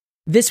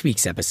This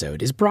week's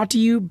episode is brought to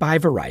you by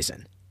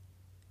Verizon.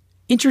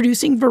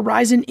 Introducing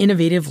Verizon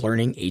Innovative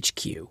Learning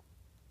HQ,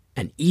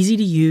 an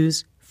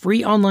easy-to-use,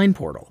 free online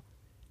portal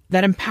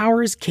that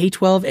empowers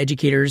K-12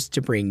 educators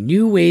to bring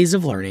new ways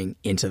of learning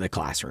into the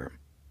classroom.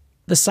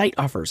 The site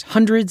offers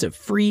hundreds of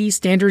free,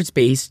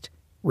 standards-based,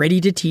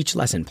 ready-to-teach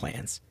lesson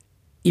plans,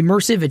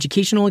 immersive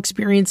educational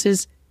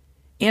experiences,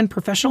 and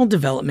professional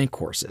development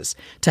courses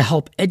to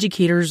help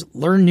educators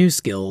learn new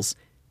skills,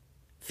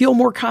 feel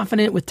more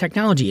confident with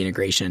technology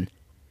integration,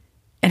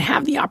 and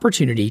have the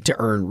opportunity to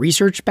earn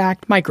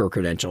research-backed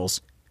micro-credentials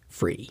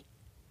free.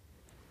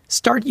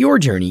 Start your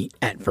journey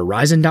at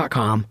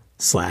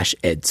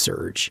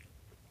verizon.com/edsurge.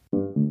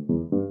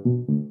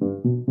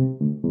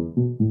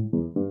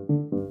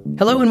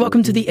 Hello and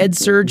welcome to the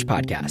EdSurge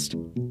podcast,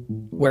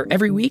 where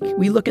every week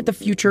we look at the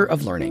future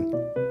of learning.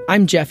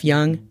 I'm Jeff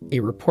Young,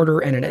 a reporter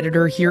and an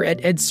editor here at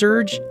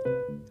EdSurge.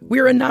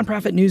 We're a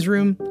nonprofit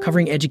newsroom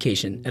covering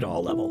education at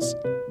all levels.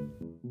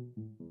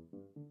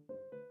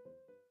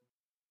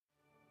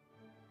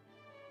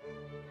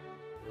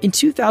 In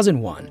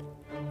 2001,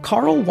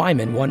 Carl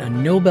Wieman won a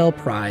Nobel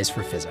Prize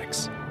for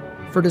Physics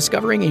for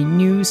discovering a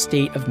new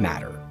state of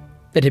matter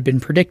that had been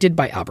predicted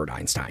by Albert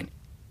Einstein.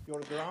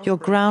 Your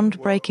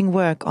groundbreaking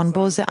work on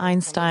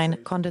Bose-Einstein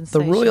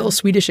condensation. The Royal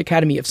Swedish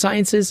Academy of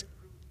Sciences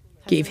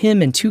gave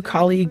him and two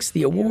colleagues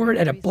the award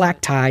at a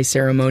black tie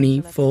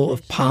ceremony full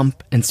of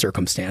pomp and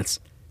circumstance.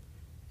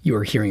 You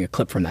are hearing a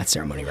clip from that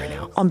ceremony right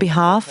now. On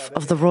behalf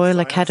of the Royal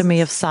Academy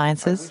of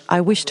Sciences,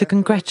 I wish to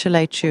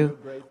congratulate you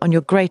on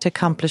your great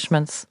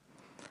accomplishments.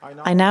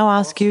 I now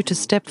ask you to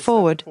step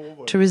forward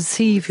to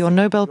receive your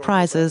Nobel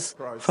Prizes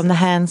from the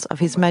hands of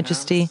His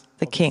Majesty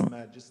the King.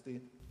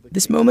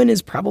 This moment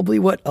is probably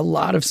what a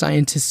lot of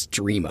scientists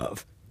dream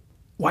of.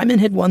 Wieman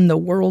had won the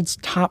world's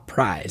top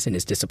prize in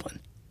his discipline.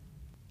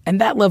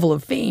 And that level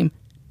of fame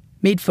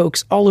made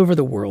folks all over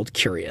the world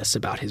curious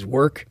about his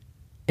work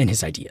and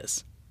his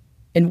ideas.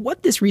 And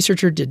what this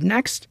researcher did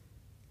next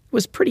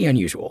was pretty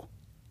unusual.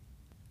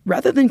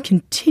 Rather than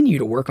continue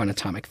to work on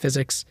atomic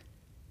physics,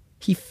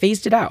 he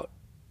phased it out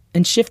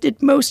and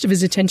shifted most of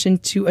his attention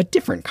to a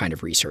different kind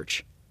of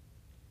research.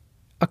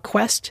 A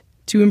quest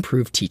to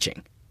improve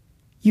teaching,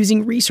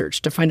 using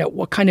research to find out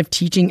what kind of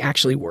teaching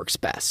actually works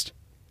best,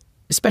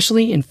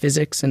 especially in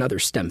physics and other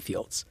STEM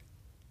fields.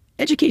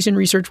 Education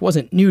research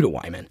wasn't new to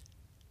Wieman,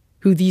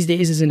 who these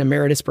days is an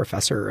emeritus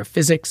professor of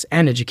physics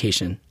and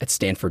education at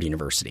Stanford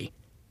University.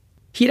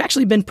 He had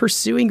actually been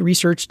pursuing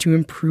research to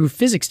improve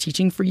physics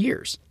teaching for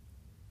years,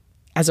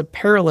 as a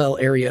parallel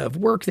area of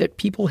work that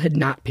people had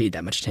not paid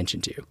that much attention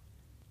to.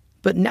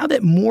 But now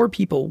that more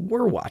people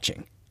were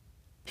watching,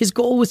 his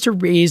goal was to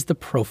raise the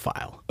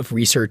profile of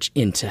research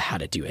into how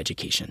to do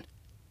education.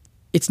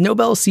 It's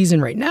Nobel season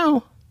right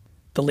now.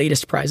 The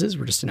latest prizes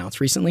were just announced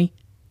recently.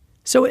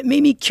 So it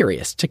made me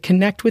curious to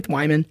connect with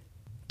Wieman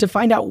to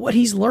find out what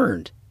he's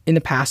learned in the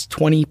past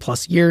 20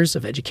 plus years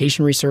of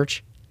education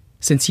research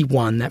since he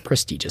won that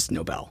prestigious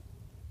Nobel.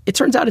 It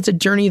turns out it's a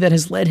journey that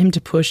has led him to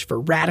push for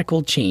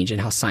radical change in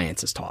how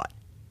science is taught.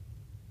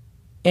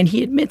 And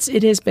he admits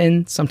it has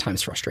been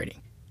sometimes frustrating.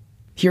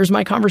 Here's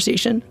my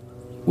conversation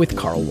with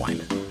Carl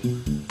Wieman.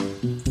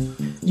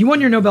 You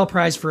won your Nobel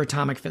Prize for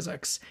atomic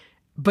physics,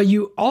 but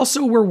you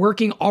also were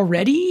working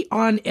already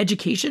on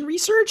education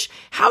research.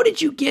 How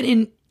did you get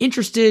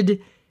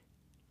interested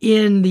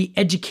in the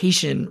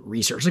education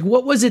research? Like,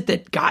 what was it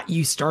that got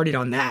you started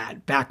on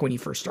that back when you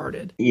first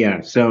started? Yeah,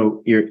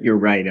 so you're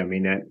right. I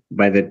mean,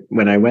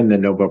 when I won the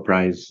Nobel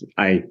Prize,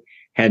 I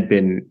had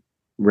been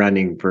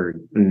running for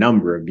a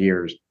number of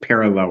years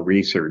parallel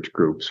research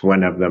groups.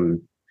 One of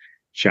them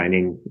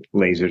shining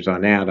lasers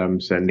on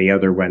atoms, and the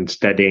other one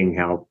studying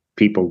how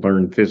people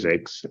learn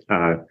physics.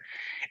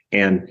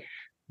 And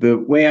the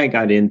way I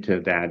got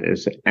into that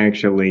is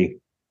actually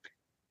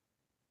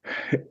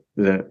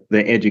the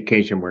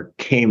education work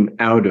came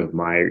out of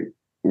my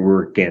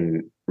work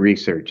in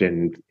research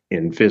in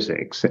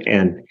physics.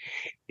 And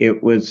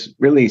it was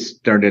really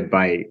started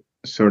by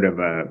sort of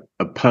a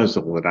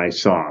puzzle that I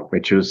saw,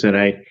 which was that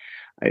I'd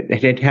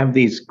have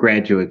these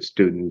graduate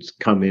students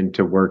come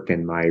into work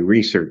in my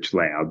research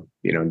lab,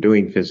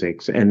 doing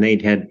physics, and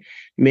they'd had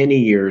many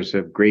years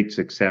of great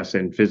success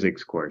in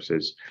physics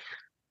courses,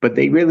 but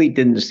they really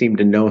didn't seem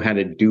to know how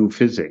to do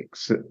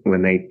physics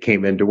when they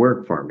came into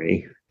work for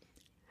me.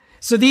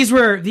 So these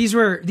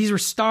were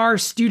star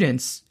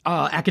students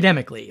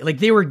academically.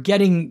 Like you were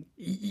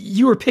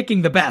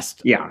picking the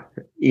best. Yeah,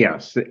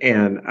 yes,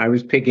 and I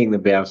was picking the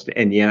best,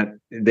 and yet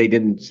they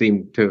didn't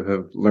seem to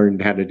have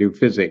learned how to do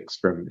physics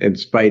in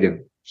spite of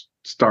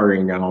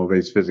starring on all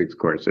these physics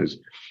courses.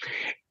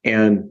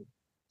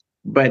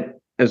 But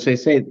as I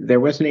say, there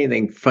wasn't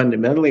anything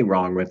fundamentally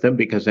wrong with them,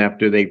 because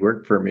after they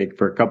worked for me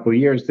for a couple of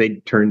years, they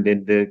turned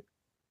into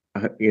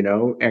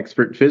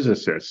expert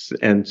physicists.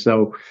 And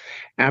so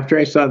after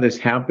I saw this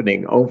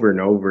happening over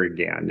and over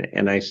again,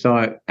 and I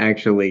saw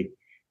actually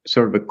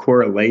sort of a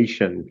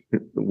correlation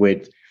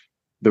with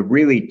the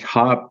really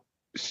top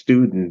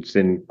students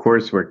in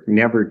coursework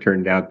never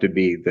turned out to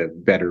be the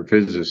better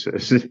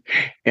physicists.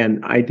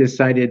 And I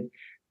decided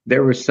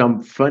there was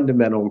some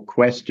fundamental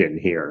question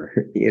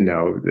here,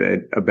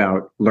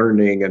 about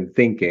learning and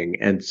thinking.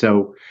 And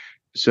so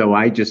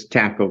I just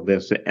tackled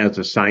this as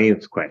a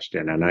science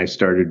question, and I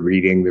started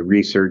reading the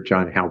research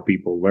on how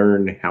people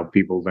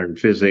learn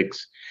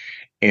physics.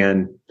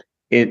 And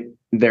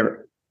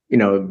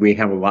we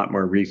have a lot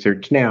more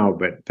research now,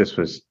 but this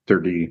was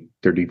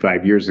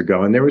 35 years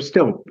ago, and there was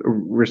still a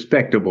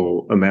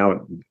respectable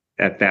amount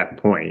at that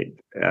point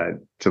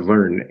to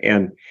learn,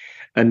 and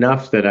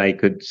enough that I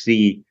could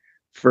see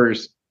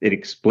first it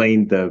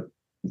explained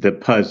the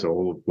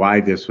puzzle, why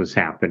this was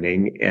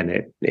happening, and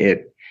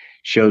it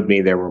showed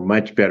me there were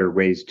much better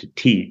ways to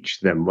teach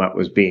than what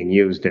was being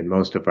used in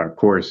most of our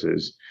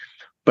courses.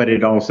 But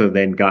it also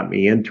then got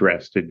me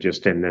interested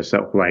just in this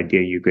whole idea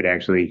you could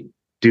actually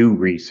do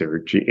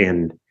research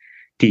in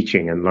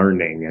teaching and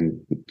learning. And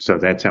so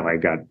that's how I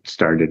got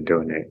started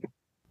doing it.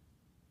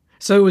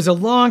 So it was a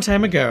long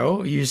time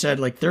ago. You said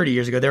like 30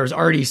 years ago. There was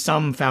already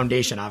some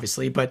foundation,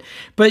 obviously, but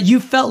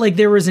you felt like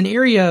there was an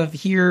area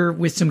here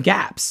with some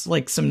gaps,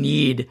 like some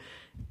need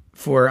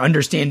for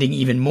understanding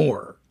even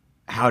more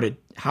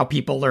how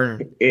people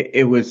learn.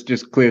 It was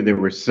just clear there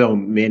were so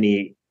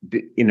many,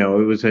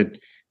 it was a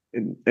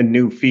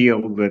new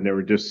field, and there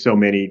were just so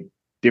many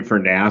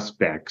different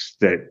aspects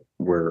that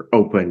were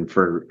open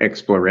for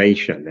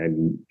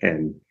exploration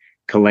and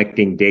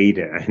collecting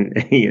data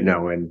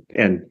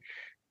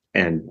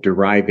and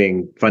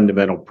deriving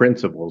fundamental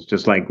principles,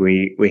 just like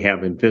we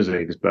have in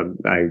physics. But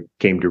I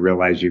came to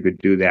realize you could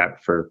do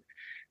that for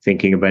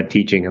thinking about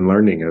teaching and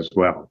learning as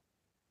well.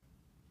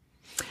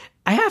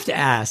 I have to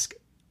ask,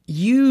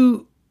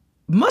 you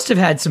must have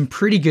had some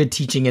pretty good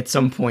teaching at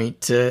some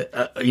point to,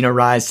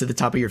 rise to the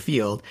top of your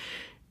field.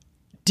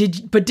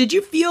 Did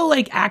you feel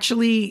like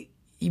actually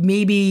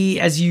maybe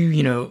as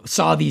you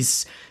saw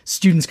these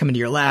students come into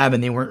your lab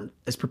and they weren't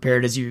as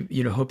prepared as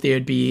you hoped they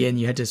would be, and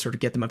you had to sort of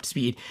get them up to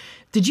speed,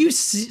 did you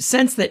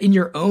sense that in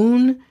your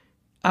own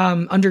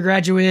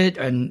undergraduate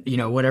and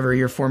whatever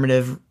your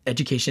formative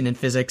education in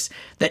physics,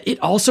 that it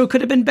also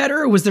could have been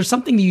better? Or was there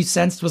something that you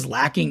sensed was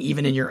lacking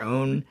even in your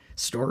own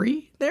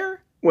story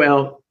there?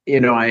 Well,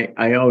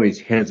 I always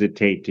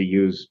hesitate to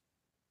use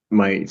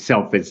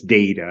myself as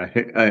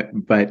data,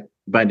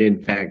 but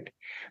in fact,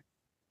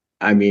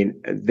 I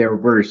mean, there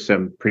were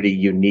some pretty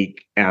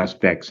unique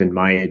aspects in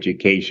my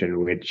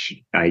education, which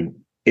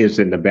is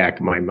in the back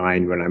of my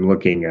mind when I'm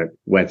looking at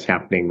what's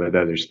happening with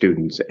other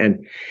students.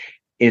 And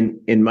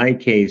in my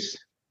case,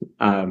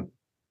 I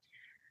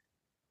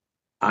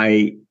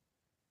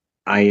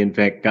in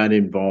fact got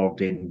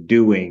involved in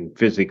doing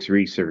physics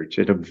research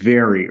at a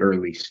very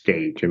early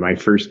stage in my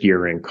first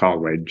year in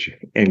college,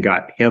 and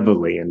got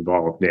heavily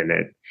involved in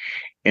it,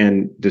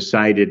 and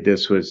decided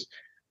this was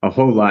a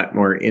whole lot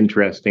more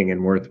interesting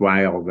and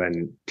worthwhile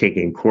than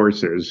taking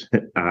courses.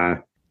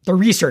 The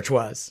research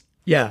was.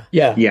 Yeah.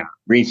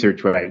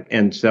 Research, right.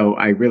 And so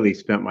I really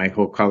spent my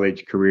whole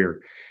college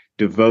career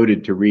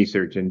devoted to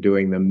research and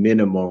doing the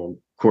minimal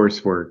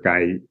coursework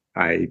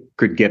I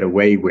could get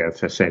away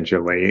with,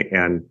 essentially.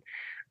 And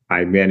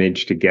I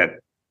managed to get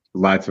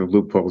lots of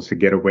loopholes to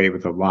get away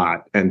with a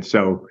lot. And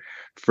so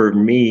for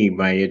me,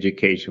 my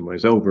education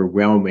was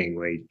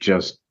overwhelmingly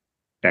just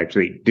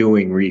actually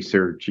doing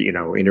research,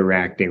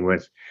 interacting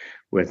with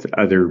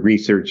other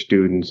research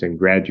students and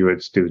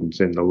graduate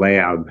students in the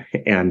lab,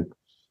 and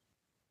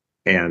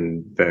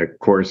the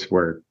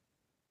coursework,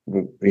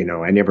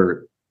 I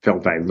never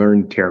felt I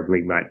learned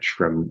terribly much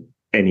from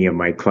any of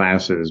my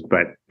classes,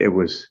 but it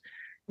was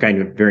kind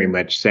of very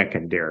much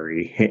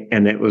secondary.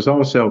 And there was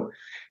also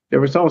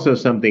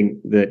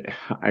something that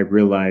I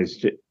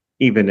realized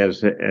even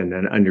as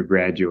an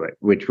undergraduate,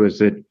 which was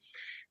that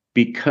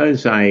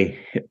because I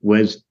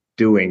was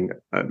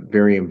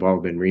very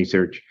involved in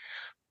research,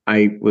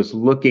 I was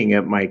looking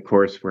at my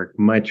coursework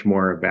much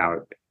more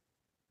about,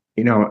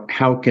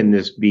 how can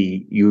this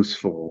be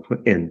useful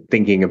in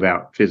thinking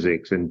about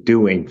physics and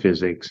doing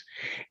physics?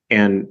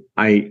 And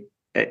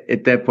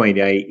at that point,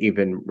 I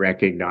even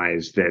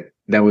recognized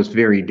that was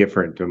very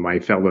different from my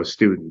fellow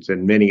students.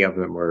 And many of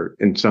them were,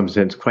 in some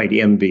sense, quite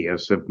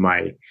envious of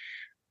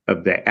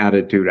the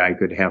attitude I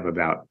could have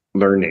about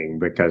learning,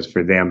 because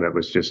for them it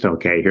was just,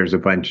 okay, here's a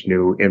bunch of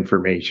new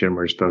information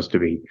we're supposed to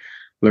be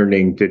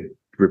learning to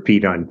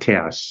repeat on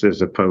tests,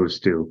 as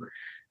opposed to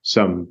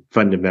some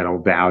fundamental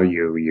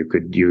value you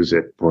could use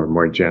it for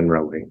more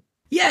generally.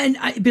 Yeah,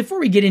 and before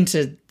we get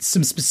into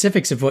some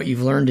specifics of what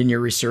you've learned in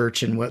your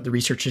research and what the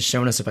research has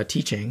shown us about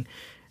teaching,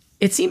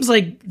 it seems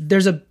like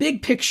there's a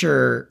big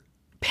picture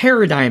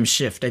paradigm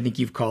shift, I think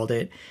you've called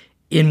it,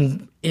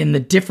 in the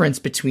difference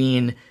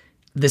between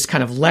this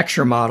kind of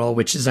lecture model,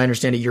 which, as I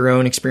understand it, your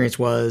own experience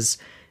was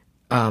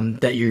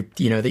that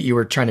you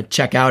were trying to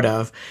check out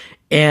of,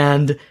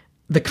 and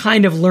the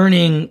kind of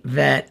learning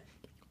that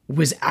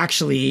was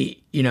actually,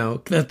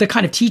 the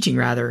kind of teaching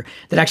rather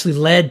that actually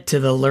led to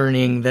the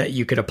learning that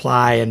you could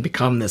apply and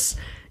become this,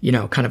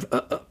 kind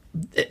of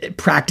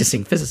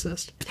practicing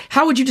physicist.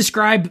 How would you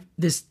describe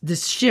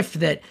this shift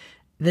that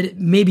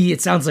maybe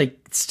it sounds like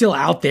it's still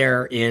out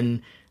there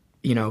in,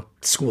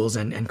 schools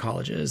and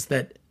colleges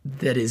that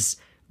is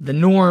the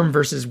norm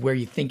versus where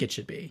you think it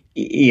should be.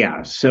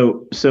 Yeah.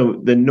 So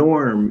the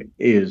norm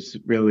is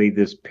really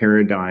this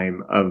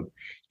paradigm of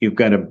you've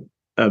got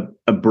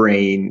a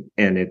brain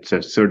and it's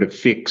a sort of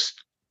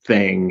fixed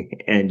thing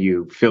and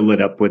you fill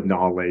it up with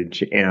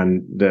knowledge,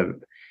 and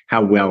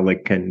how well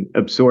it can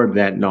absorb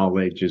that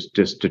knowledge is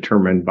just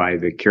determined by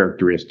the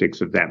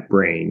characteristics of that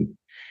brain.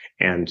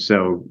 And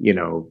so,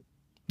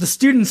 the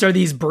students are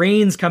these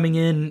brains coming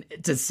in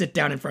to sit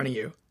down in front of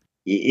you.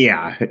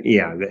 Yeah,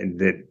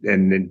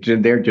 and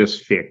they're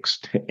just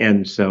fixed.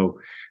 And so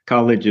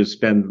colleges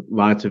spend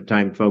lots of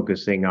time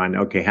focusing on,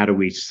 okay, how do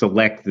we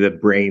select the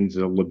brains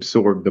that will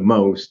absorb the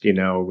most,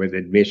 with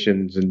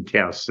admissions and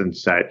tests and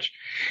such.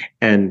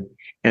 And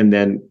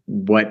then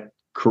what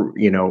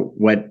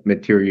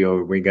material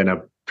are we going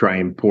to try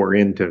and pour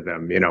into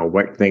them?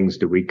 What things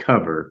do we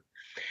cover?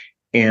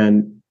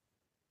 And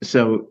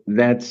so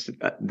that's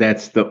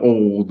the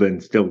old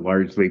and still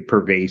largely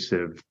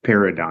pervasive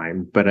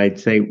paradigm. But I'd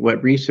say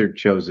what research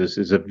shows us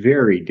is a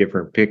very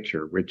different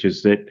picture, which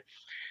is that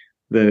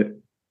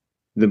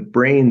the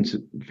brain's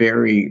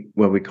very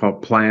what we call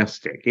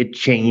plastic. It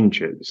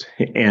changes,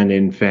 and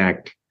in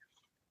fact,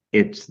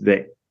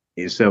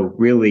 so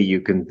really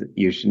you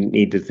should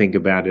need to think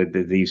about it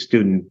that these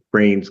student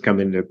brains come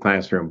into the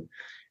classroom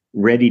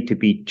ready to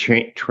be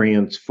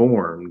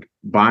transformed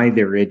by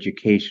their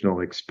educational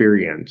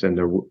experience, and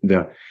the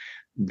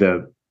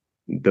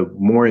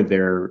more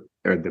the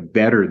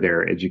better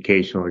their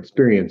educational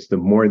experience, the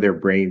more their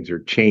brains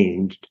are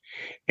changed.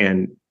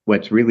 And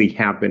what's really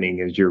happening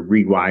is you're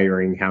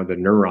rewiring how the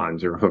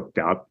neurons are hooked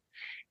up,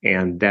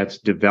 and that's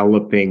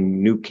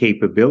developing new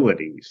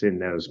capabilities in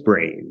those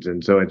brains.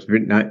 And so it's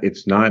very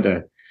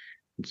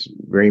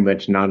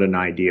much not an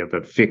idea of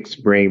a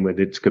fixed brain with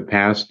its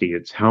capacity.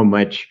 It's how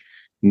much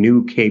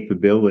new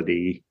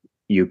capability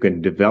you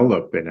can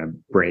develop in a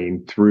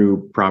brain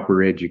through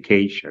proper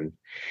education.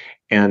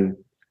 And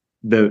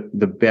the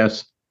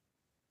best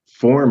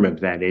form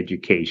of that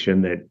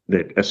education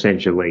that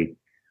essentially,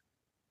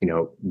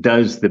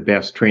 does the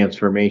best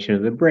transformation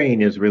of the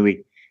brain is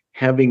really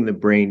having the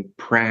brain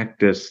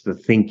practice the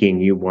thinking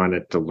you want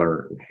it to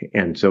learn.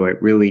 And so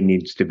it really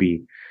needs to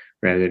be,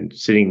 rather than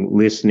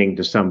listening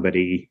to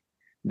somebody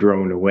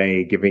drone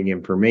away, giving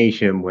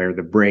information where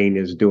the brain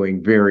is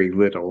doing very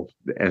little,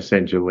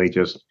 essentially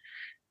just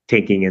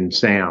taking in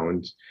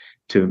sounds,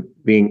 to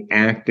being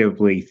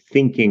actively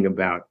thinking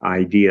about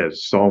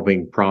ideas,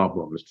 solving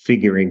problems,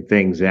 figuring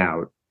things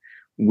out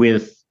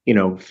with,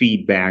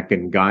 feedback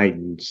and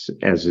guidance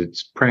as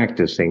it's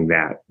practicing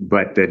that,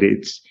 but that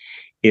it's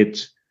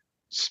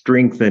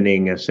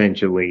strengthening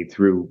essentially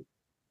through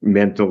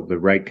the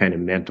right kind of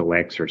mental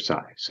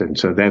exercise. And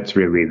so that's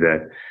really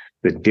the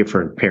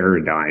different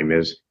paradigm,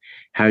 is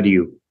how do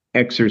you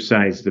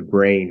exercise the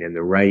brain in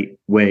the right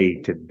way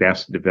to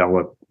best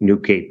develop new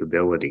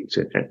capabilities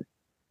in it.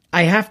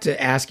 I have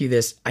to ask you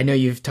this. I know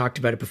you've talked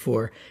about it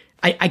before.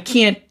 I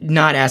can't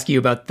not ask you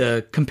about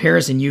the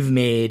comparison you've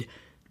made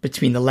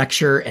between the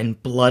lecture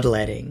and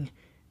bloodletting,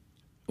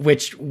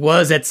 which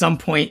was at some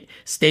point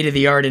state of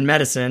the art in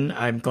medicine.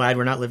 I'm glad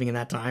we're not living in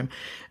that time.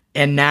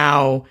 And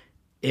now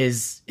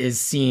is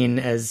seen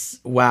as,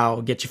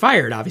 wow, get you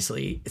fired,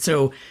 obviously.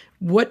 So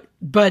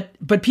but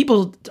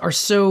people are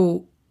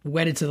so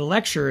wedded to the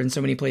lecture in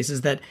so many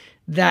places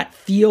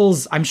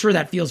I'm sure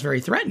that feels very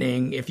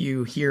threatening if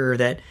you hear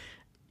that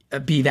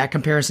be that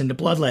comparison to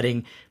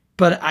bloodletting.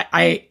 But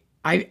I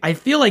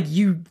feel like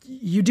you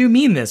do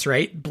mean this,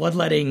 right?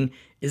 Bloodletting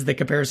is the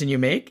comparison you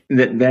make?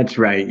 That's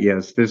right.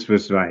 Yes, this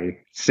was my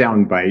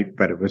soundbite,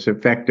 but it was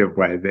effective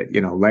way that,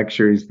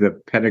 lecture is the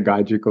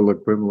pedagogical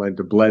equivalent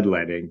to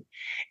bloodletting.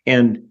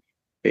 And,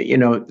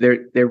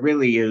 there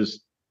really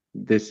is,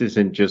 this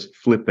isn't just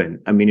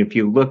flippant. I mean, if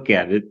you look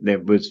at it,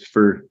 that was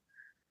for,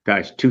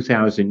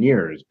 2,000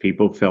 years,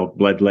 people felt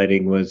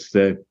bloodletting was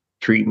the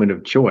treatment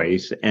of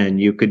choice,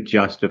 and you could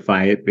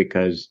justify it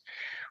because,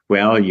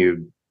 well,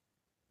 you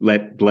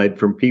let blood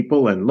from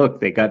people and look,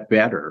 they got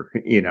better,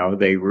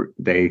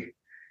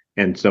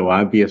 and so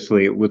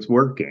obviously it was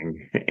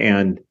working.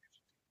 And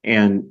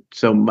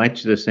so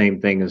much the same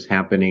thing is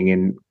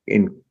happening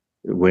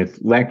with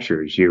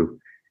lectures. You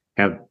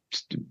have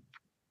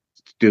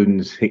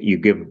students, you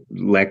give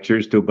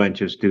lectures to a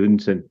bunch of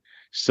students, and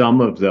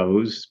some of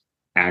those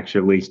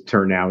actually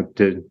turn out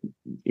to,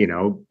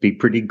 be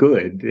pretty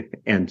good.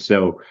 And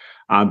so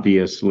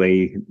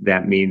obviously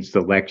that means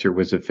the lecture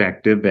was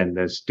effective, and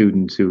the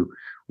students who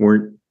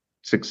weren't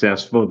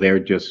successful,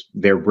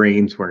 their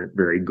brains weren't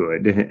very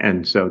good.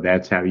 And so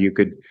that's how you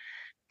could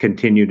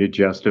continue to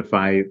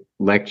justify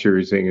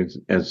lectures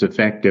as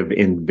effective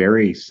in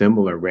very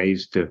similar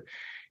ways to,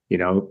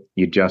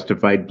 you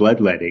justified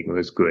bloodletting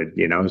was good.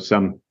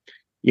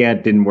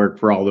 It didn't work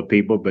for all the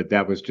people, but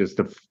that was just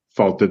the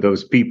fault of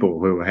those people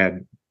who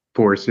had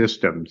poor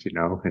systems,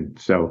 and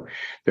so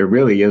there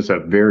really is a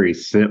very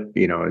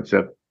it's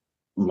a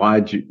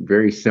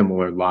very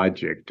similar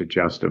logic to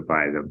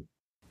justify them.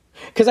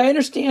 Because I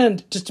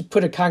understand, just to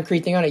put a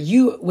concrete thing on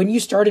it, when you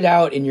started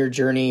out in your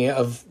journey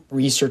of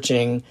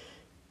researching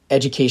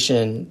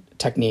education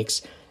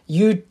techniques,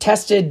 you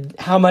tested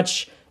how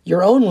much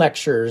your own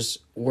lectures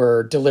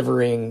were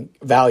delivering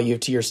value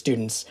to your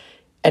students.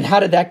 And how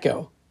did that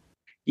go?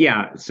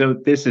 Yeah, so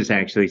this is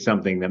actually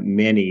something that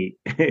many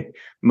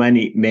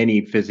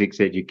physics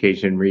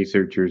education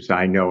researchers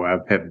I know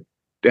of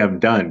have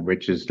done,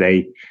 which is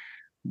they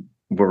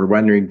were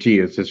wondering, gee,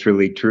 is this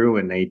really true?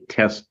 And they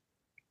test,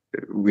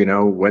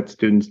 what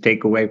students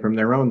take away from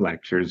their own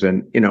lectures.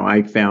 And,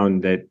 I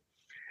found that,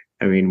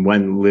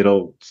 one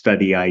little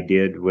study I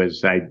did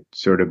was I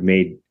sort of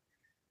made,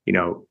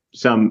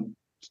 some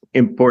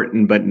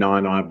important but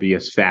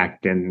non-obvious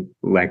fact in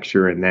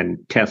lecture and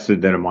then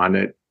tested them on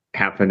it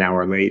half an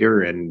hour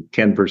later, and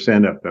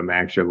 10% of them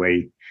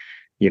actually,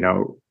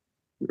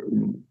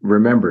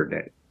 remembered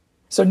it.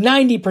 So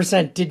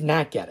 90% did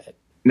not get it.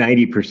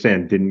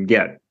 90% didn't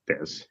get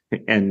this.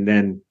 And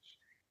then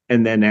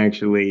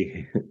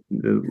actually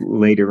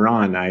later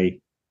on,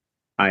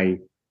 I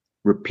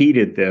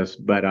repeated this,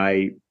 but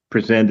I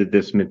presented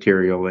this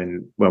material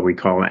in what we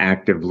call an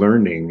active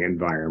learning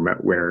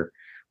environment, where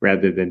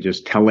rather than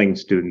just telling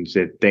students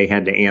it, they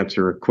had to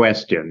answer a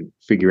question,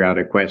 figure out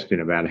a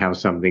question about how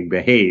something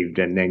behaved,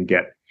 and then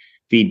get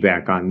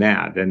feedback on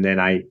that. And then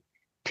I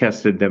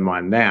tested them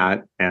on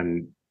that,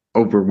 and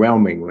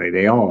overwhelmingly,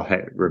 they all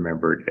had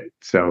remembered it.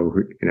 So,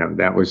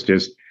 that was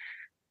just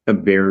a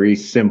very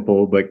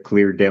simple but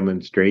clear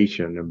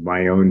demonstration of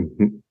my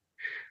own,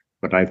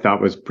 what I thought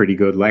was pretty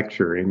good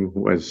lecturing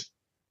was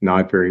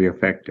not very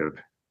effective.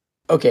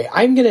 Okay,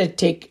 I'm going to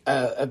take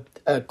a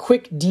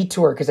quick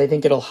detour because I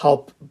think it'll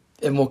help,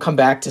 and we'll come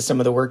back to some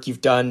of the work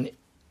you've done,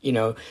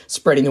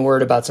 spreading the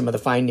word about some of the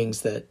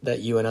findings that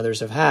you and others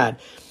have had.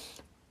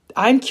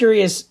 I'm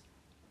curious,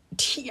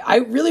 I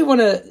really want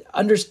to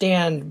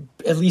understand,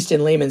 at least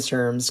in layman's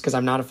terms, because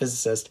I'm not a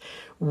physicist,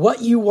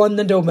 what you won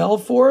the Nobel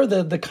for,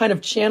 the kind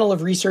of channel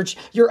of research,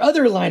 your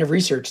other line of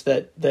research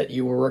that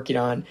you were working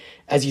on,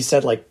 as you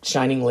said, like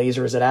shining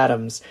lasers at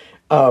atoms.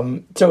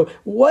 So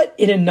what,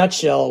 in a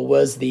nutshell,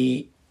 was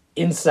the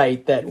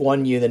insight that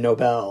won you the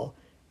Nobel?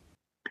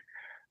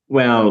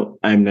 Well,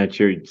 I'm not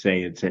sure you'd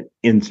say it's an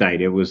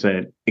insight. It was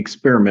an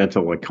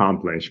experimental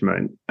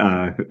accomplishment,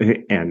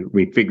 and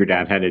we figured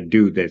out how to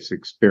do this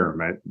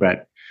experiment.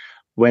 But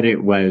what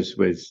it was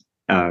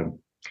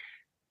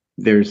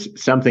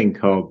there's something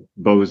called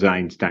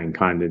Bose-Einstein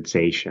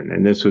condensation,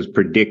 and this was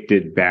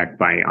predicted back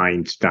by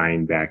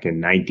Einstein back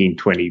in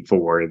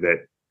 1924,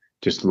 that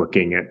just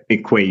looking at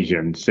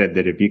equations said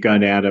that if you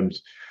got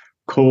atoms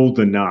cold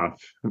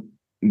enough,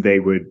 they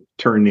would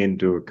turn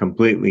into a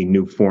completely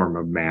new form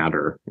of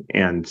matter.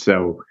 And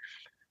so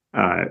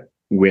after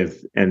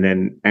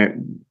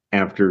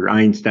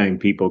Einstein,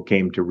 people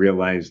came to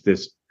realize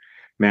this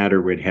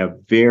matter would have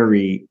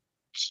very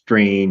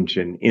strange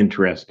and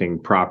interesting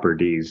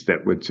properties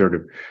that would sort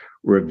of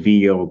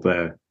reveal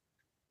the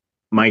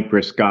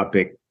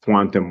microscopic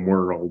quantum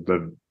world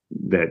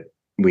that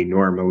we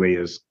normally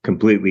is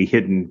completely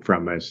hidden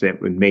from us.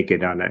 It would make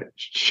it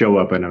show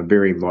up on a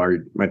very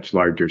large, much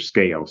larger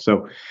scale.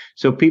 So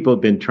people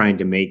have been trying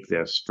to make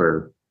this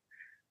for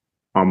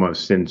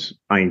almost since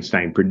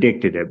Einstein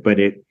predicted it, but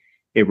it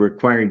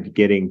required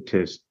getting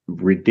to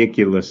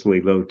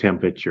ridiculously low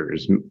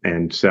temperatures.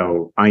 And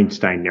so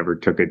Einstein never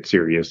took it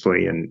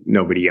seriously, and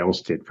nobody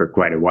else did for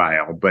quite a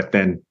while. But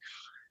then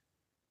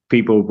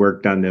people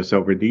worked on this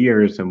over the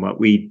years, and what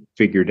we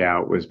figured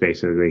out was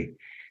basically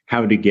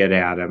how to get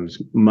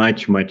atoms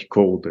much, much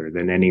colder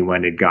than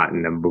anyone had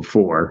gotten them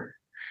before,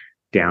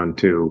 down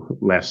to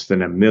less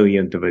than a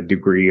millionth of a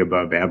degree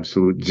above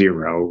absolute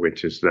zero,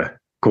 which is the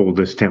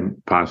coldest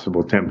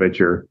possible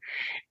temperature.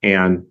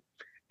 And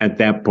at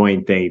that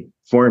point, they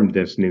formed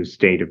this new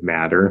state of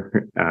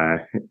matter,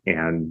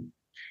 and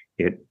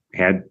it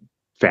had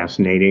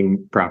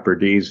fascinating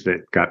properties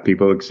that got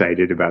people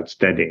excited about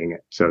studying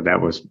it. So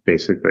that was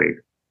basically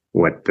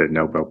what the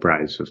Nobel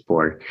Prize was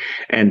for.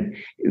 And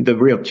the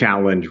real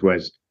challenge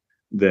was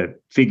the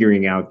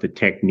figuring out the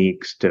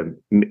techniques to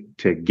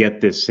get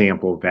this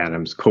sample of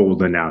atoms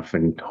cold enough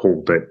and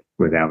hold it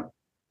without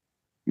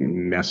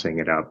messing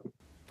it up.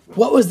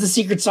 What was the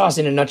secret sauce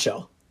in a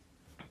nutshell?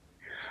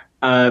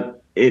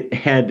 It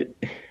had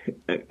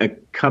a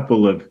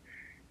couple of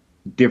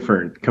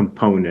different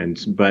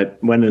components, but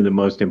one of the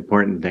most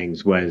important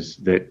things was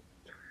that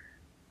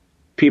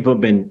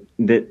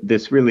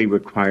this really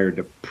required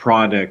a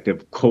product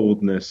of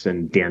coldness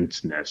and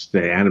denseness.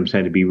 The atoms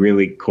had to be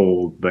really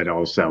cold, but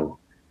also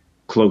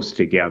close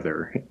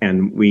together.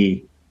 And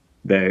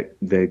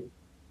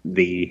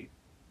the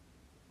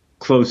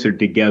closer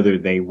together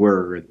they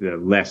were, the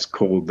less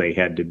cold they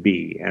had to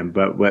be.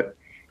 But what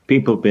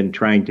people have been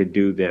trying to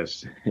do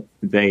this,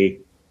 they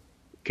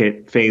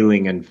kept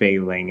failing.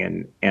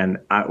 And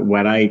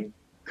what I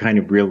kind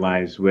of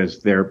realized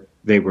was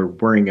they were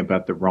worrying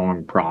about the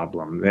wrong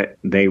problem. That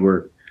they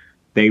were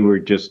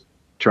just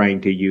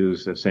trying to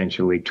use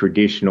essentially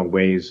traditional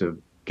ways of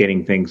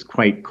getting things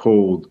quite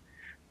cold,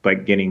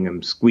 but getting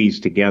them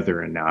squeezed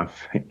together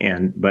enough.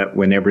 But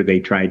whenever they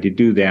tried to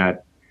do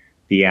that,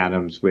 the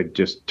atoms would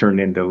just turn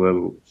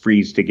into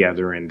freeze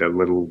together into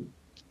little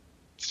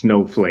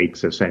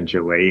snowflakes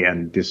essentially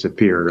and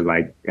disappear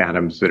like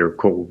atoms that are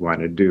cold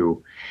want to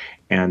do.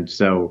 And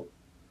so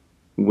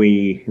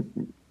I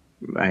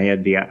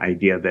had the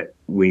idea that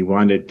we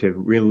wanted to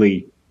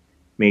really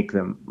make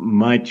them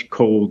much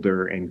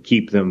colder and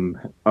keep them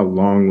a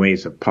long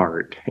ways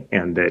apart,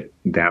 and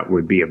that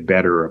would be a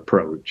better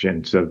approach.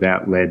 And so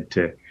that led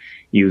to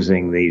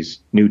using these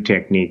new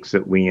techniques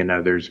that we and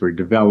others were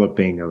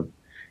developing of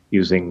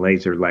using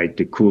laser light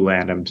to cool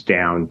atoms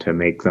down to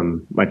make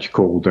them much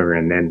colder,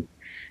 and then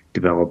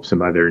develop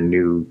some other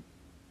new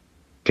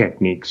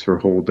techniques for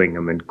holding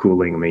them and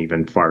cooling them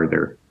even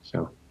farther.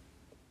 So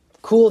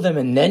cool them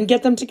and then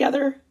get them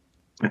together?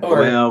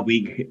 Well,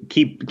 we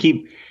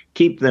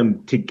keep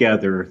them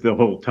together the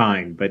whole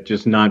time, but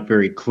just not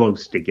very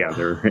close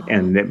together.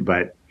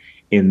 But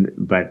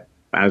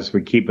as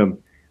we keep them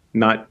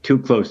not too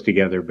close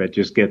together, but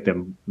just get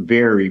them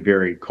very,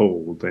 very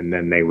cold, and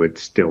then they would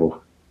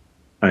still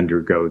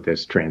undergo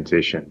this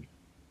transition.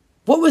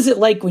 What was it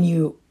like when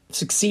you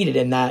succeeded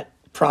in that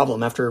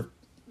problem after,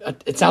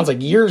 it sounds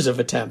like years of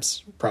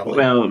attempts, probably?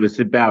 Well, it was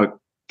about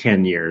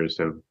 10 years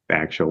of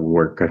actual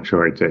work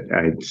towards it,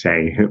 I'd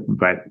say,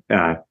 but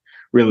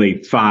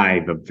really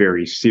 5 of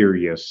very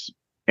serious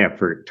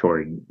effort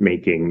toward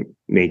making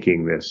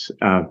this.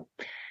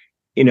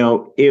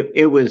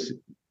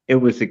 It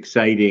was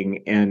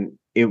exciting, and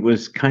it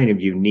was kind of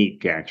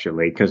unique,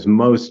 actually, because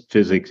most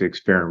physics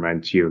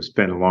experiments, you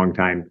spend a long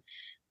time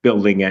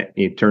building it,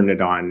 you turn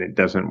it on, it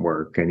doesn't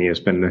work, and you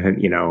spend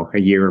a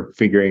year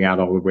figuring out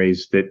all the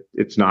ways that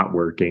it's not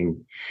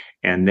working,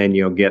 and then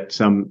you'll get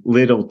some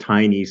little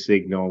tiny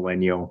signal,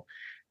 and you'll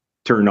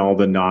turn all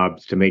the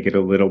knobs to make it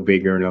a little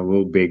bigger and a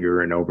little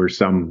bigger, and over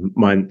some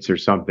months or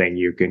something,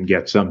 you can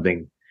get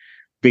something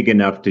big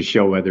enough to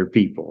show other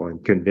people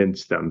and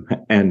convince them.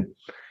 And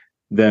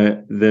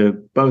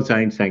the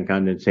Bose-Einstein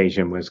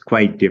condensation was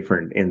quite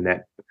different in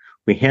that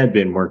we had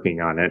been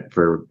working on it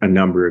for a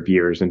number of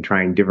years and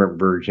trying different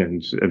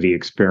versions of the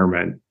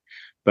experiment,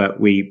 but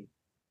we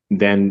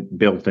then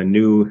built the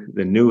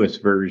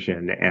newest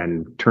version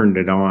and turned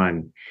it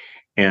on,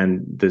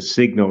 and the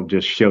signal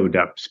just showed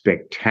up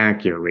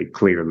spectacularly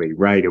clearly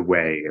right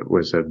away. It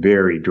was a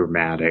very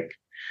dramatic,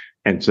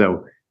 and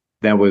so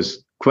that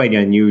was quite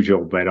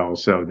unusual, but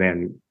also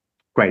then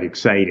quite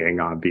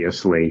exciting,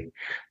 obviously.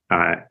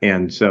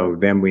 And so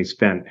then we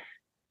spent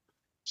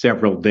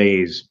several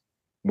days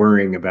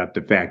worrying about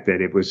the fact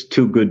that it was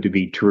too good to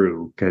be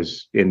true,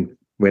 because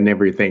when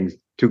everything's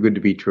too good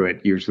to be true, it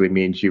usually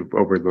means you've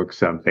overlooked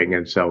something.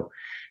 And so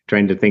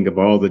trying to think of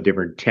all the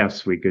different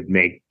tests we could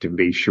make to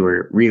be sure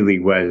it really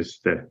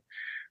was the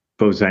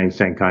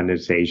Bose-Einstein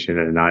condensation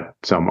and not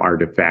some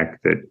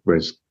artifact that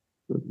was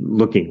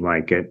looking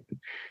like it,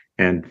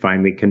 and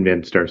finally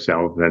convinced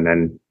ourselves, and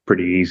then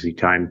pretty easy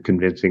time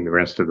convincing the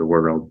rest of the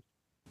world.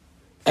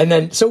 And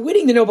then, so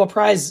winning the Nobel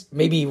Prize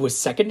maybe was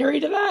secondary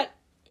to that?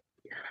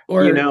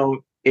 Or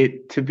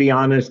to be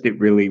honest, it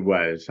really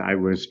was. I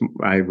was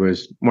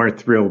more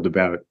thrilled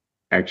about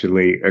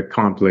actually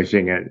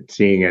accomplishing it,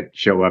 seeing it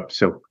show up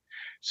so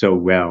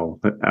well,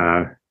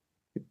 that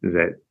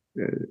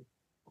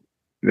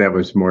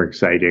was more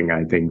exciting,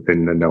 I think,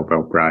 than the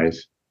Nobel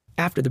Prize.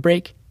 After the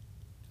break,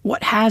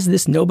 what has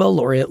this Nobel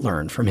laureate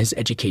learned from his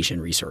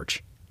education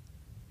research?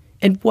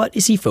 And what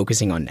is he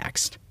focusing on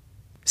next?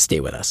 Stay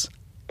with us.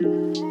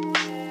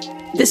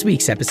 This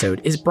week's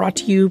episode is brought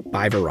to you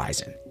by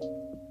Verizon.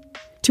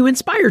 To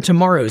inspire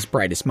tomorrow's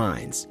brightest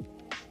minds,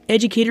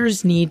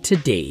 educators need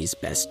today's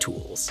best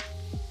tools.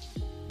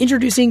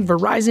 Introducing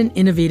Verizon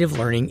Innovative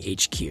Learning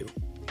HQ,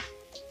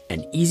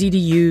 an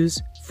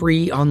easy-to-use,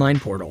 free online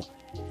portal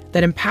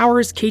that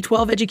empowers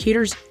K-12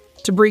 educators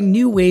to bring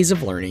new ways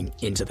of learning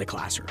into the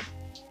classroom.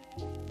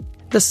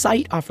 The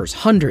site offers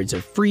hundreds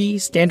of free,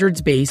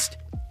 standards-based,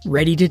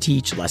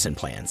 ready-to-teach lesson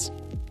plans,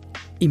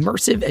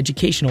 immersive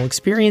educational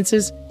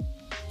experiences,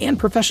 and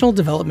professional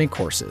development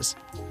courses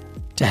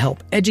to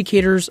help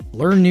educators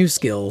learn new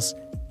skills,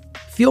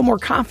 feel more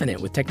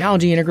confident with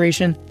technology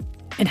integration,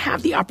 and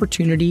have the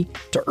opportunity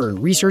to earn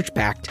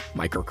research-backed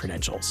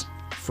micro-credentials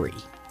free.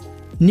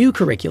 New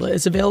curricula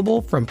is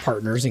available from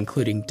partners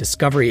including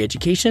Discovery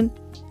Education,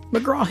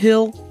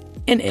 McGraw-Hill,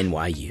 and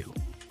NYU.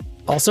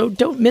 Also,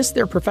 don't miss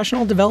their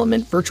professional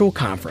development virtual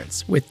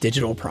conference with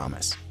Digital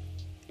Promise,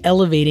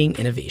 Elevating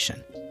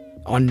Innovation,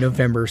 on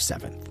November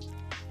 7th,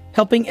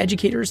 helping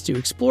educators to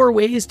explore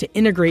ways to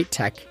integrate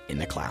tech in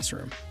the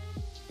classroom.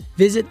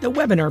 Visit the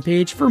webinar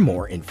page for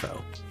more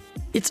info.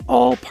 It's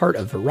all part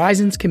of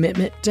Verizon's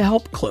commitment to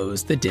help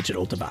close the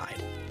digital divide.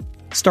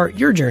 Start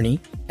your journey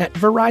at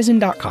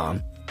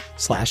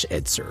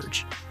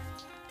verizon.com/edsurge.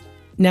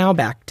 Now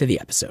back to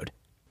the episode.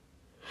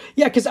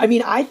 Yeah, because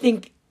I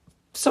think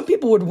some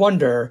people would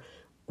wonder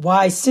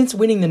why, since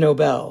winning the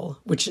Nobel,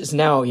 which is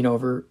now,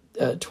 over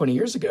 20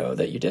 years ago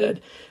that you did,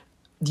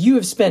 you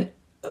have spent,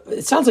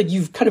 it sounds like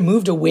you've kind of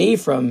moved away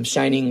from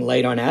shining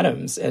light on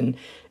atoms and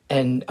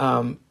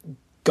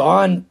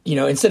gone,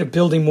 instead of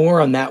building more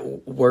on that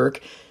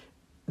work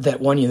that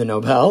won you the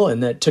Nobel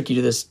and that took you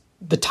to this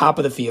the top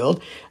of the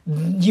field.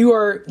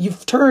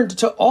 You've turned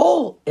to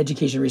all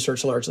education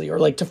research largely, or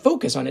like to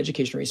focus on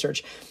education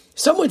research.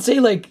 Some would say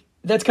like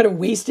that's kind of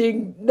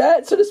wasting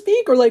that, so to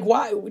speak, or like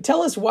why?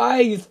 Tell us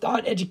why you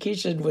thought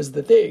education was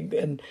the thing.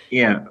 And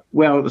Yeah.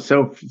 Well,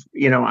 so,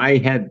 I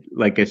had,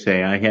 like I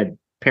say, I had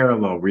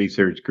parallel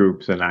research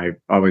groups, and I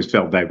always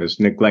felt I was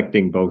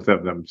neglecting both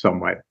of them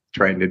somewhat,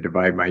 trying to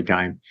divide my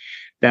time.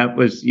 That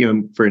was,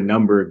 for a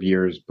number of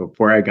years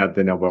before I got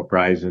the Nobel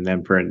Prize, and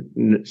then for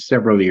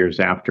several years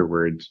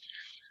afterwards.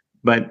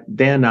 But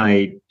then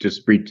I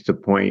just reached the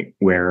point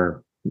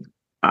where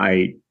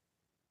I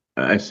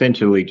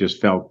essentially just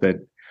felt that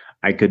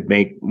I could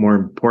make more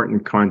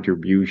important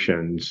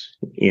contributions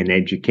in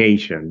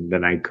education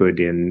than I could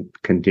in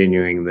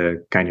continuing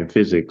the kind of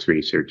physics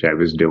research I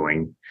was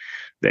doing.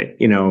 That,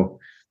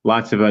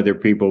 lots of other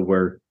people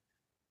were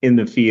in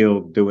the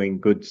field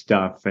doing good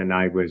stuff, and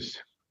I was,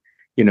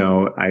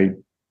 I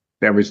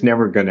was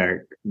never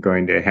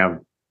going to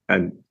have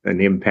an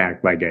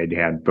impact like I'd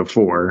had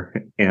before.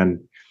 And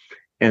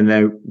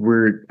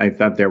I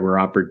thought there were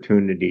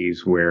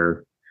opportunities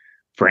where,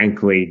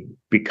 frankly,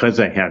 because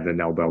I had the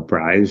Nobel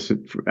Prize,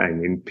 I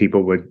mean,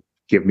 people would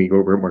give me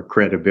over more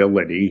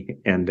credibility,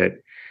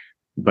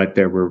 but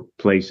there were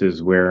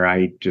places where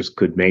I just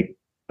could make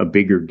a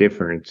bigger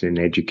difference in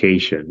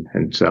education.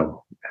 And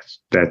so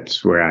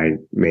that's where I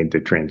made the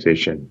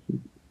transition.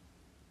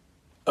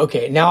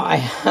 Okay, now I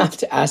have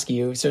to ask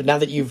you, so now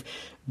that you've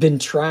been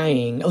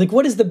trying, like,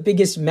 what is the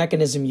biggest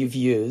mechanism you've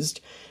used,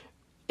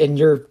 and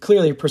you're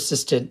clearly a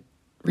persistent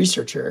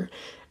researcher,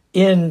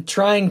 in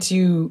trying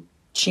to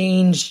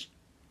change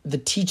the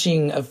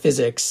teaching of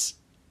physics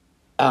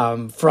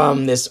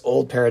from this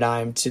old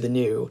paradigm to the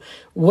new?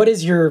 What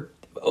is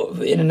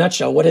in a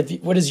nutshell, what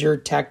has your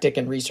tactic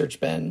and research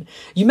been?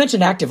 You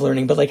mentioned active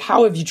learning, but like,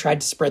 how have you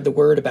tried to spread the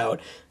word about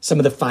some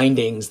of the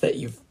findings that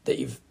you've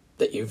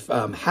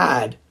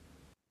had?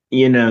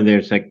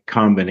 There's a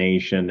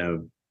combination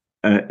of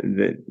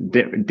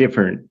the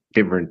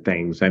different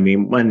things. I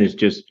mean, one is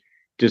just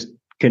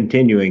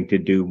continuing to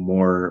do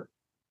more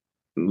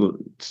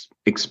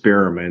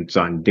experiments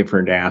on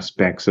different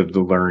aspects of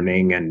the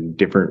learning,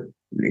 and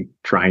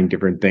trying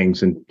different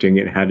things and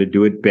figuring out how to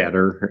do it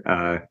better.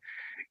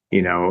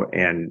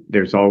 And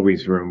there's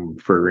always room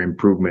for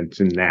improvements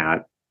in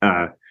that.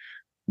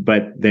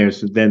 But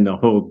there's then the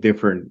whole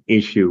different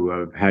issue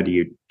of how do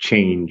you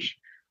change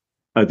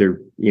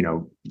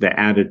the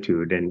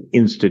attitude and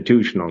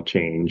institutional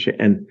change.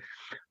 And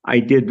I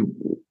did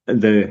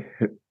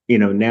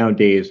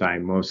nowadays I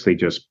mostly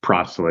just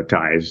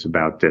proselytize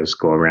about this,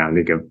 go around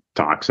and give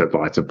talks at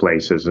lots of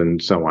places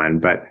and so on.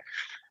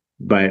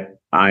 But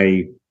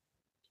I,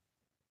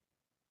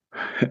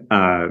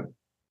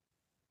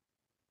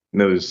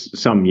 it was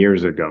some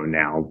years ago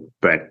now,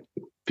 but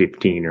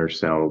 15 or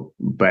so,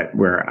 but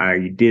where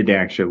I did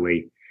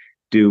actually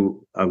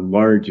do a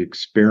large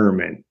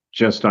experiment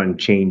just on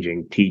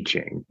changing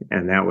teaching.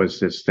 And that was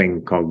this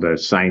thing called the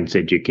Science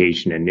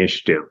Education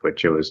Initiative,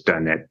 which was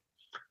done at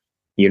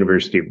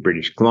University of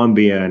British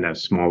Columbia and a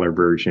smaller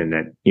version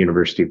at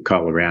University of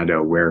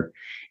Colorado, where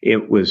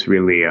it was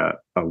really a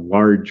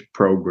large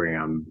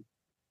program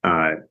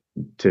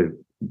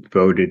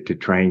devoted to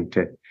trying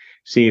to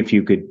see if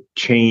you could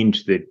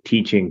change the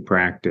teaching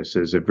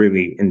practices of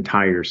really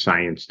entire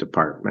science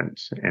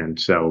departments. And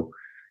so,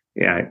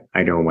 yeah,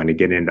 I don't want to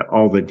get into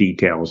all the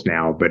details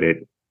now, but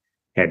it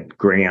had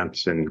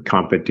grants and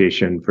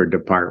competition for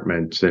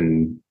departments,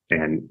 and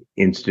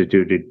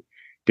instituted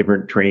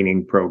different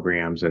training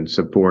programs and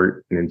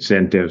support and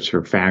incentives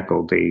for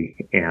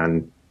faculty,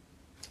 and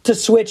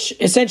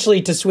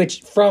essentially to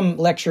switch from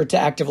lecture to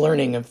active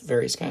learning of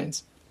various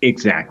kinds.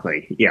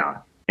 Exactly. Yeah.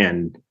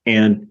 And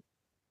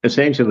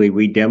essentially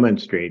we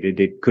demonstrated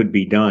it could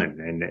be done.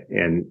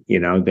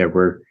 And there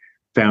were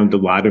found a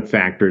lot of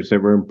factors that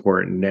were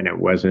important, and it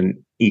wasn't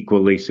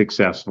equally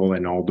successful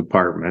in all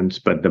departments,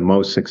 but the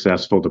most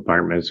successful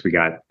departments, we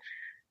got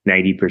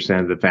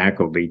 90% of the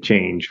faculty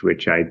changed,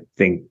 which I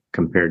think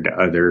compared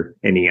to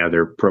any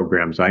other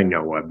programs I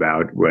know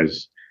about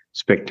was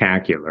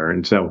spectacular.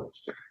 And so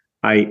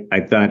I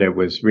thought it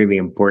was really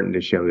important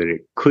to show that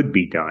it could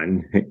be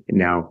done.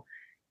 Now,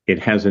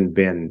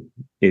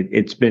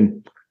 it's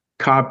been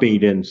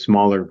copied in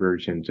smaller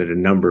versions at a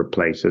number of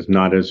places,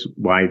 not as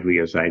widely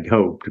as I'd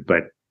hoped,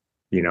 but,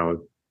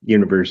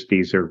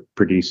 universities are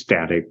pretty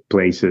static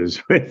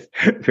places with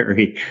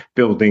very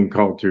building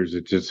cultures.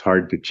 It's just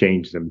hard to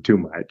change them too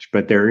much,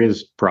 but there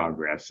is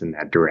progress in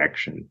that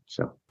direction.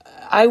 So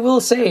I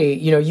will say,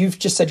 you've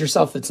just said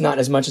yourself, it's not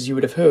as much as you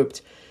would have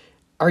hoped.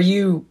 Are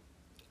you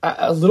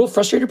a little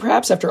frustrated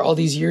perhaps after all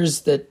these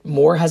years that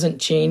more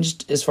hasn't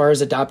changed as far as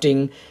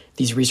adopting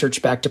these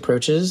research-backed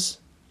approaches?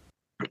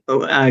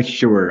 Oh,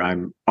 sure.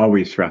 I'm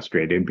always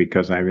frustrated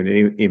because I'm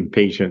an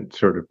impatient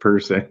sort of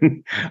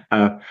person.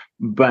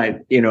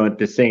 But, at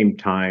the same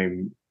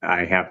time,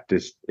 I have to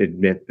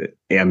admit that,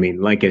 I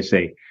mean, like I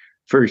say,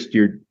 first,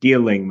 you're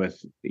dealing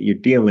with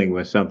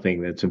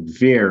something that's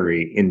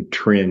very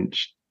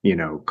entrenched,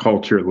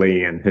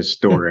 culturally and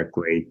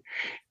historically.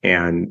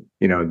 And,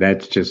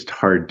 that's just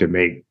hard to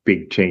make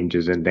big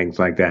changes and things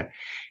like that.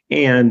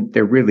 And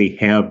there really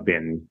have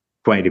been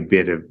quite a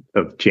bit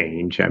of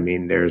change. I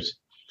mean,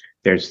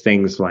 there's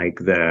things like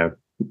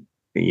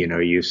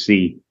you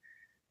see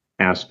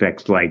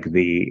aspects like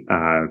the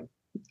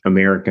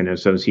American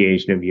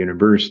Association of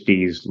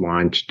Universities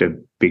launched a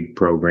big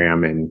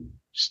program in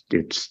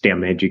its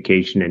STEM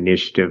education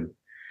initiative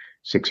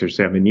 6 or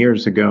 7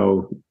 years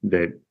ago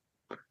that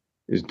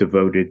is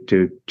devoted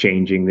to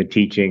changing the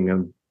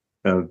teaching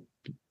of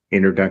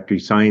introductory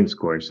science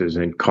courses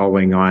and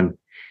calling on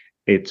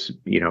it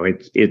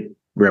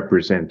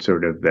represents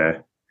sort of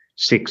the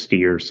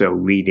 60 or so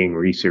leading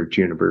research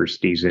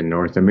universities in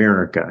North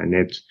America, and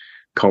it's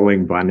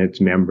calling on its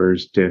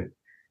members to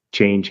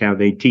change how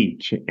they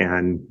teach.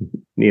 And,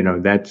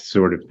 that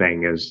sort of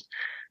thing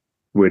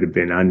would have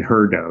been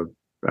unheard of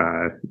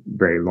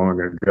very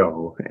long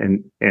ago.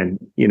 And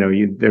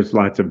there's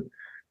lots of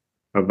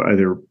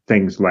other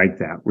things like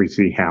that we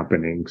see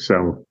happening.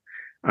 So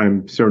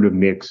I'm sort of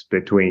mixed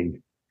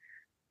between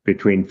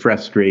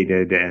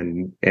frustrated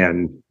and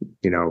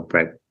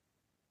but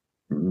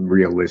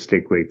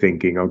realistically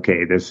thinking,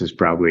 okay, this is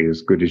probably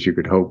as good as you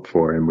could hope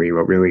for, and we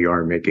really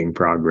are making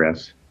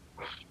progress.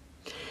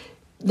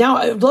 Now,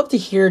 I'd love to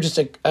hear just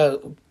a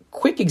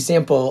quick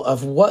example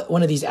of what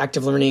one of these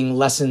active learning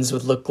lessons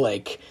would look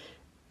like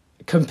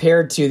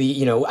compared to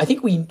I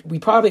think we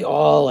probably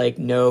all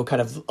know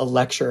kind of a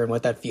lecture and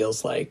what that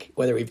feels like,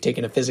 whether we've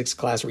taken a physics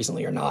class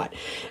recently or not.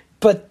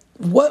 But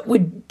what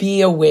would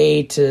be a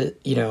way to,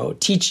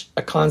 teach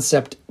a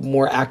concept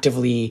more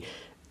actively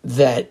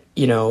that,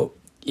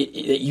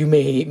 you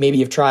maybe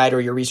have tried or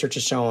your research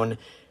has shown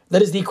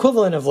that is the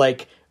equivalent of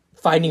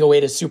finding a way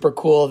to super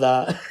cool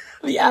the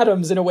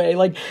atoms in a way,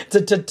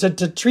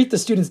 to treat the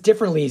students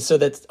differently so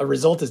that a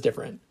result is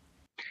different?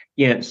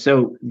 Yeah.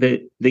 So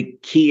the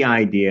key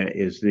idea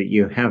is that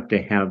you have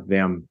to have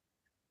them,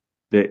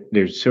 that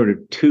there's sort of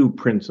two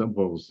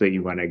principles that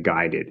you want to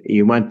guide it.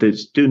 You want the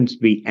students to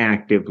be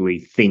actively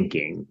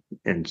thinking,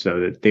 and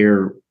so that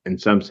they're in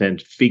some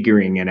sense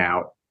figuring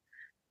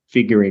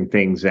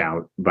things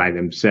out by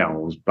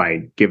themselves by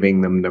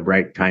giving them the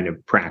right kind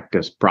of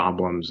practice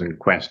problems and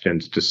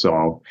questions to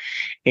solve.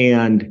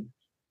 And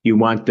you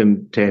want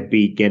them to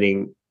be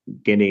getting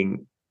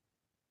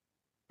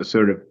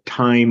sort of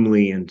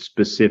timely and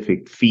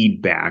specific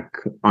feedback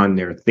on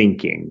their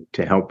thinking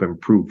to help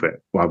improve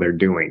it while they're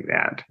doing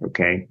that.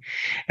 Okay.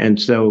 And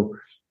so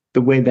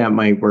the way that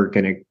might work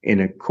in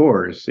a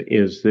course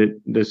is that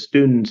the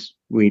students,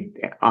 we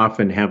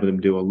often have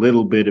them do a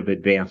little bit of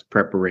advanced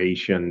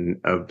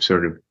preparation of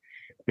sort of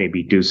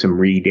maybe do some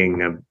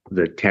reading of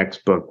the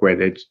textbook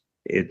where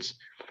it's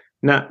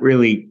not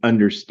really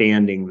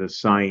understanding the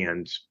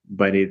science,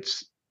 but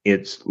it's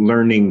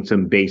learning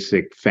some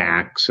basic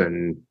facts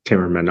and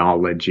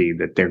terminology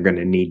that they're going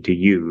to need to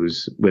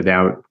use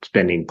without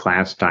spending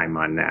class time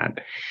on that.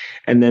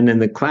 And then in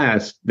the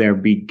class, they'll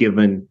be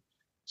given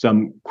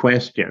some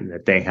question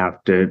that they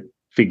have to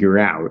figure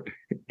out.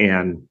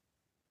 And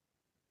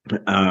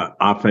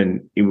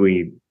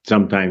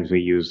sometimes we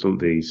use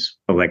these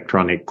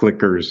electronic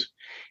clickers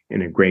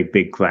in a great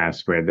big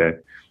class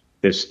where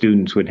the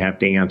students would have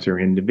to answer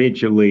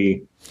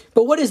individually.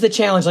 But what is the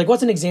challenge?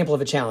 What's an example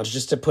of a challenge,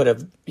 just to put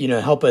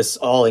help us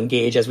all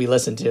engage as we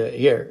listen to it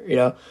here,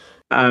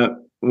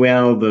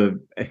 Well,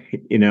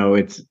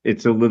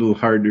 it's a little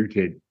harder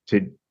to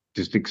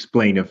just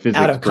explain a physics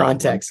out of problem.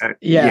 context.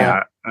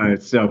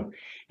 So,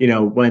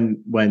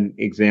 one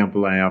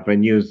example I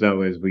often use,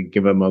 though, is we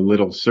give them a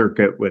little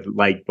circuit with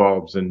light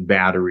bulbs and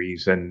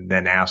batteries and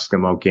then ask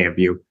them, okay, if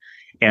you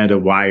add a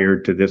wire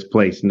to this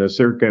place in the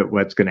circuit,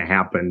 what's going to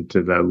happen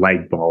to the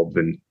light bulb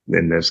in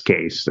this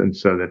case? And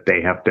so that they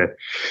have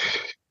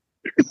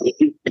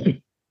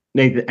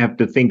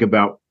to think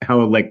about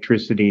how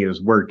electricity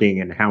is working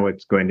and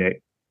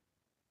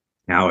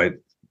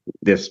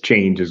this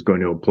change is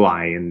going to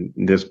apply in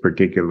this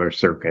particular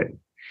circuit.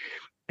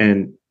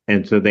 And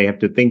so they have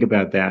to think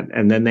about that,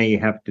 and then they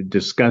have to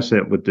discuss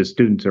it with the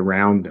students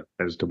around them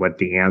as to what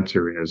the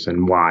answer is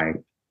and why.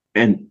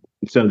 And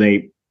so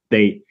they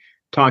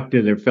talk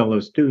to their fellow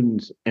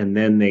students, and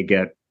then they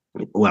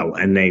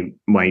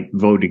might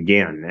vote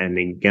again. And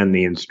again,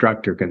 the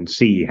instructor can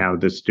see how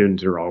the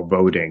students are all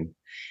voting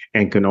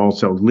and can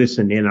also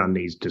listen in on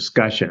these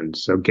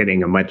discussions. So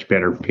getting a much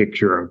better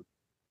picture of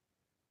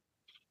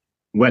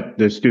what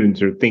the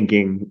students are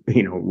thinking,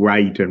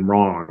 right and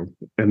wrong.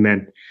 And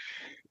then,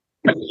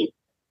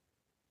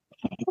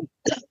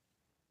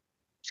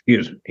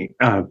 excuse me.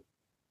 And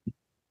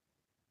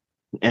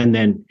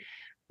then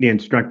the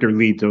instructor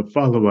leads a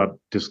follow-up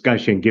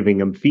discussion, giving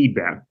them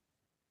feedback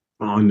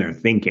on their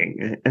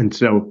thinking. And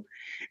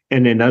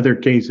in other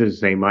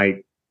cases, they might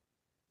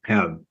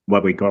have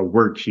what we call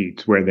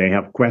worksheets where they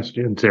have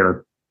questions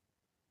they're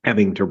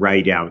having to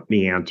write out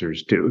the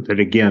answers to, that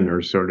again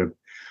are sort of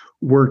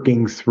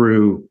working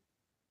through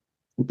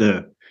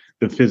the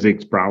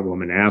physics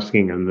problem and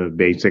asking them the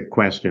basic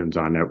questions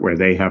on it, where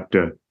they have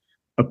to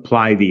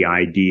apply the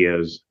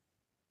ideas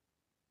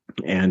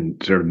and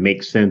sort of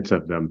make sense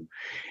of them.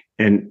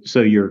 And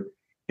so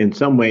in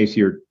some ways,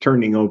 you're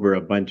turning over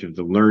a bunch of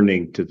the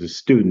learning to the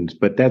students,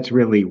 but that's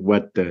really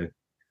what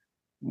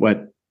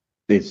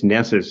is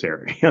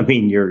necessary. I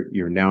mean,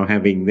 you're now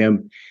having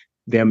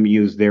them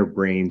use their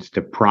brains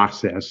to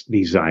process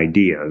these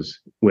ideas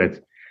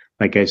with,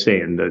 like I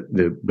say,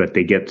 but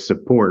they get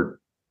support,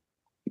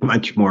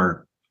 much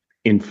more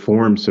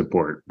informed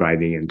support by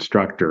the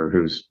instructor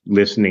who's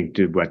listening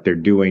to what they're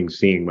doing,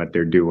 seeing what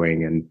they're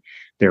doing, and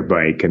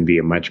thereby can be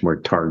a much more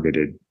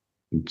targeted.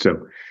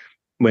 So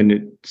when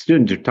the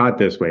students are taught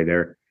this way,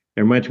 they're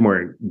much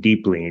more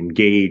deeply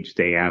engaged.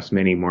 They ask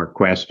many more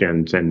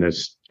questions, and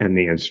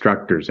the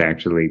instructors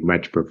actually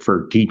much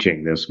prefer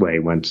teaching this way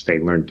once they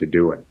learn to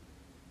do it.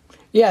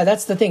 Yeah,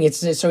 that's the thing.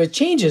 So it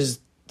changes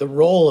the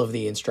role of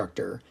the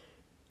instructor.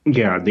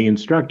 Yeah, the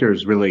instructor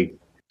is really,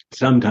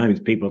 sometimes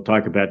people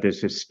talk about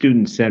this as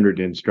student-centered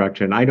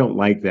instruction. I don't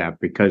like that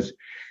because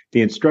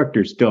the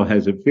instructor still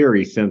has a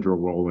very central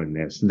role in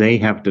this. They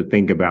have to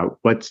think about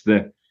what's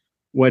the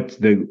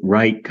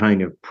right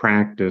kind of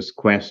practice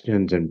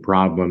questions and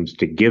problems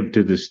to give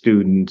to the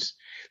students.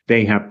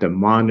 They have to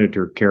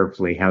monitor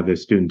carefully how the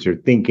students are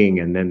thinking,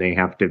 and then they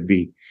have to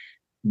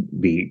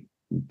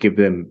give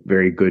them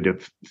very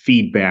good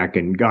feedback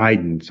and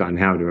guidance on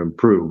how to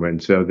improve.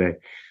 And so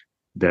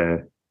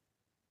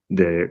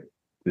the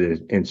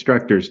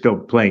instructor is still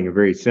playing a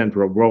very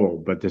central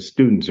role, but the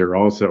students are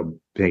also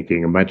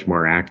taking a much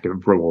more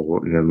active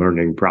role in the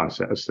learning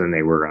process than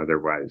they were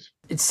otherwise.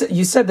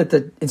 You said that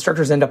the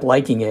instructors end up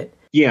liking it.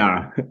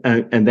 Yeah,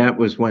 and that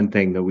was one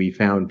thing that we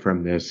found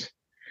from this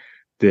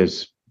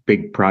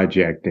big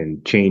project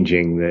and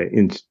changing the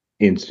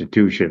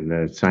institution,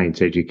 the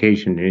Science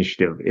Education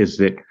Initiative, is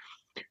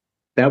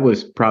that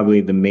was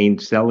probably the main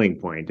selling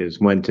point, is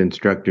once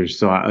instructors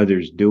saw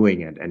others doing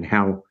it and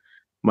how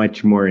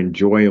much more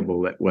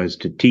enjoyable it was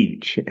to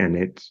teach. And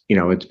it's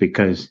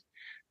because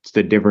it's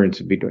the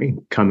difference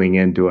between coming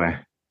into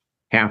a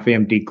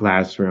half-empty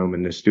classroom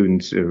and the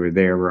students who are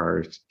there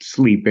are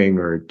sleeping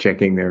or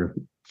checking their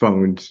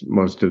phones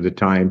most of the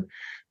time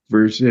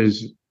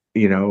versus,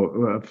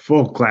 a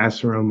full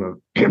classroom of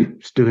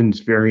students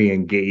very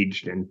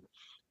engaged and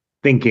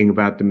thinking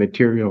about the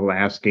material,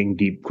 asking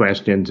deep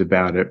questions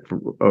about it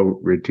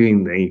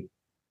routinely.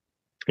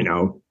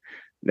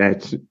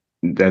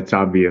 That's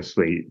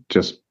obviously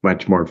just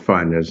much more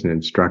fun as an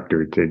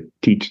instructor to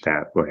teach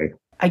that way.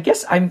 I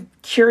guess I'm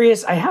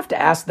curious. I have to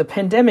ask, the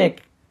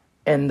pandemic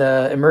and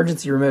the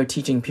emergency remote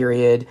teaching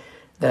period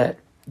that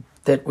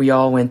we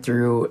all went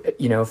through,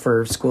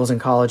 for schools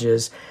and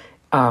colleges,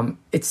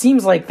 it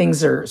seems like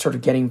things are sort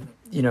of getting,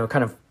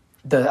 kind of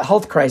the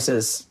health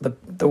crisis,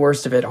 the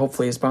worst of it,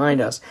 hopefully, is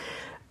behind us.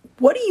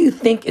 What do you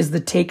think is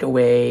the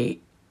takeaway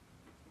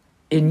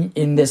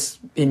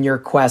in your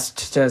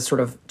quest to sort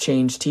of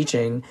change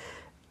teaching?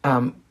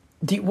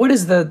 What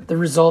is the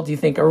result, do you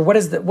think, or what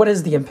is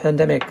the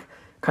pandemic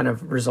kind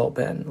of result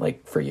been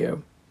like for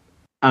you?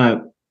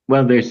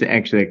 Well, there's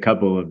actually a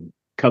couple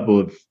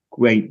of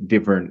quite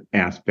different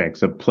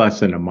aspects, a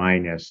plus and a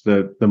minus.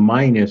 The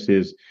minus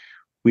is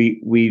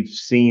we've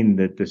seen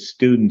that the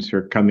students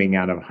are coming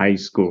out of high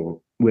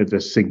school with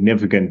a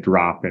significant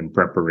drop in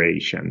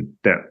preparation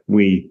that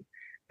we,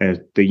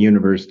 at the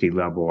university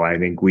level, I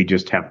think we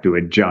just have to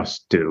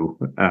adjust to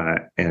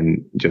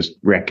and just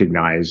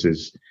recognize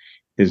is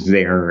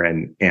there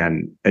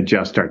and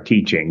adjust our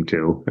teaching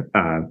to.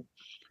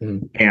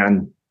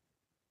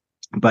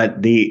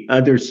 But the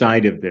other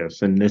side of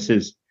this, and this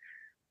is,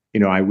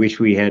 I wish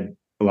we had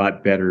a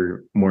lot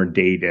better, more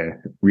data,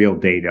 real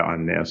data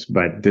on this,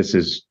 but this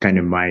is kind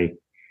of my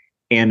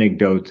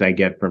anecdotes I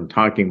get from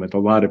talking with a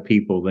lot of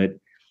people, that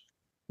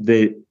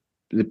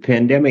the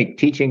pandemic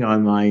teaching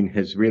online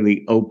has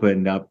really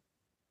opened up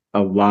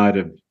a lot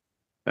of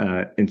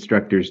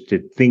instructors to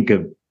think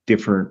of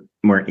different,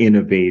 more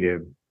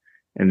innovative,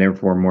 and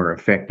therefore more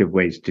effective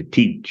ways to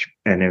teach.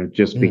 And it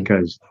just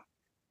because,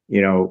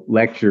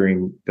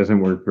 lecturing doesn't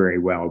work very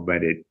well,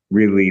 but it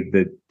really,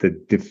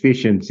 the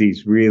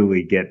deficiencies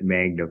really get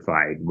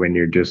magnified when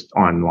you're just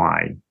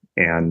online.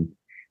 And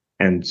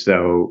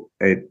so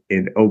it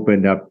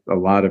opened up a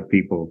lot of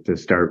people to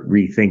start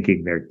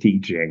rethinking their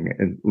teaching,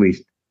 at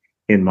least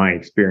in my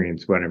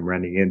experience, what I'm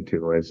running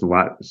into is a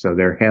lot. So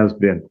there has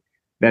been,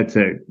 that's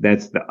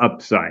the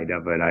upside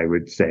of it, I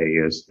would say,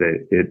 is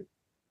that it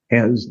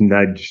has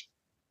nudged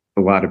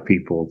a lot of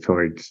people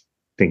towards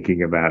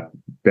thinking about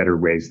better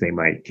ways they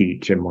might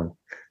teach and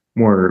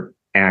more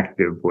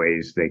active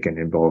ways they can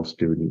involve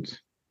students.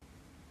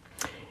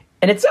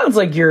 And it sounds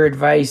like your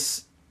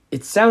advice,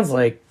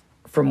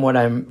 from what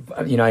I'm,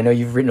 I know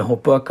you've written a whole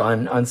book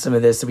on some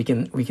of this that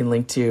we can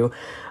link to.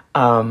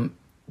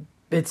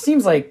 It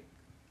seems like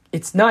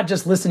it's not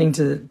just listening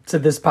to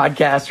this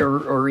podcast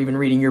or even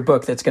reading your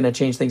book that's going to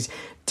change things.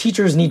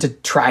 Teachers need to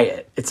try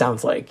it. It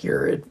sounds like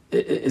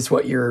is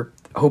what you're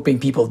hoping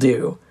people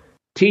do.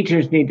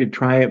 Teachers need to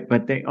try it,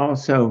 but they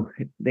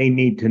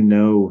need to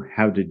know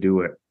how to do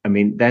it. I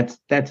mean, that's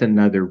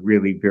another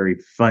really very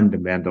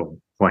fundamental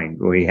point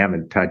we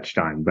haven't touched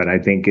on, but I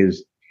think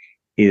is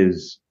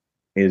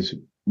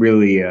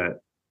really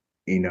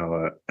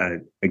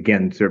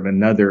again, sort of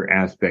another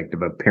aspect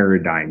of a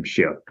paradigm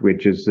shift,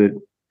 which is that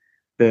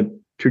the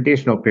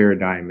traditional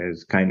paradigm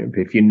is kind of,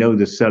 if you know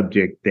the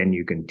subject, then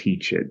you can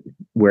teach it.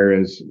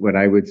 Whereas what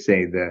I would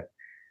say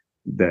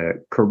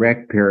the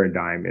correct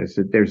paradigm is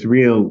that there's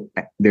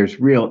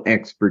real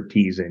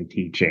expertise in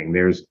teaching.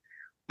 There's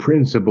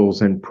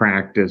principles and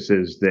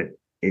practices that,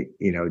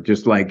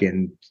 just like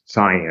in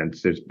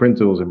science, there's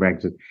principles and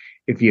practices.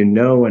 If you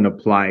know and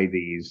apply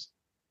these,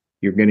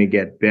 you're going to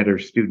get better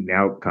student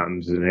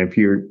outcomes than if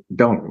you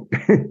don't.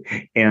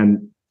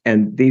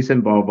 and these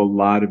involve a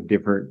lot of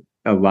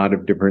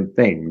different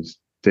things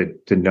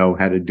to know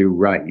how to do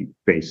right,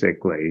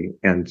 basically.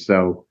 And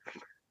so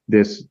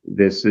this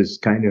is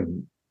kind of,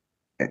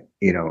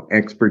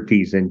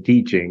 expertise in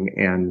teaching,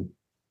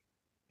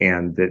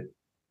 and that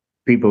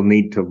people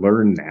need to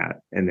learn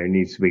that, and there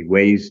needs to be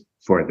ways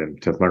for them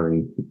to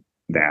learn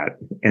that.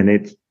 And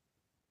it's,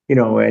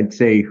 I'd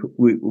say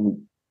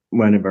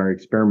one of our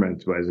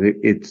experiments was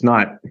it's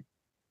not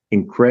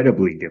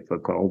incredibly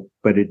difficult,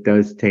 but it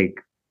does take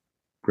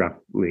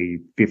roughly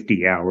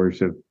 50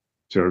 hours of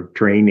sort of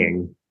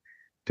training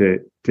to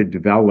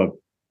develop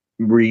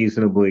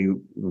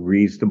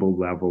reasonable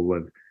level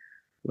of,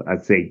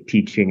 I'd say,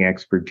 teaching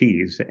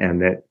expertise.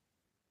 And that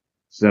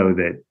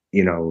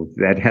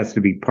that has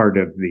to be part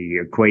of the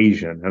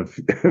equation of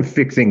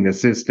fixing the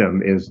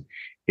system,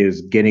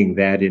 is getting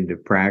that into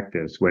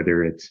practice,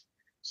 whether it's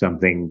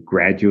something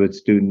graduate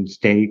students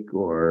take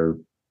or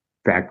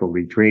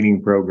faculty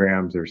training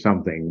programs or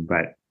something.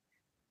 But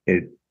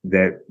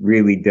that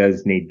really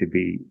does need to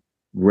be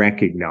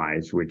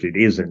recognized, which it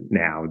isn't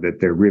now,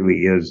 that there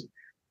really is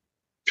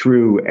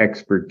true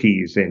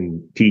expertise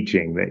in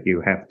teaching that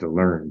you have to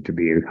learn to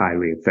be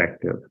highly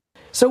effective.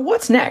 So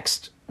what's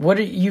next? What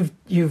are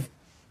you've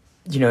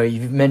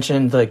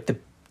mentioned, like, the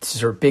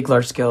sort of big,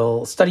 large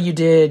scale study you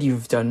did, you're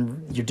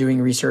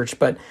doing research,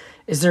 but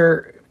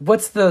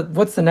what's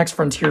the next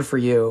frontier for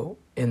you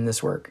in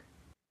this work?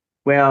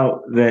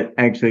 Well, the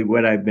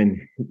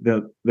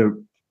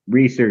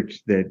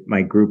research that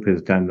my group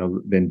has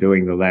been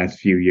doing the last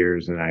few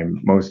years, and I'm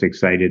most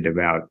excited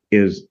about,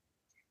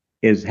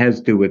 has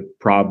to do with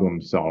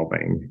problem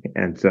solving.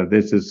 And so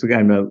this is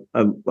kind of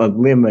a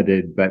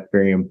limited but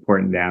very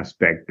important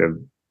aspect of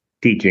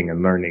teaching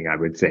and learning, I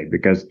would say,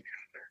 because,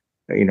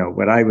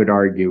 what I would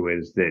argue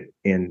is that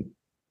in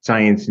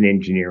science and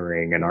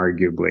engineering, and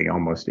arguably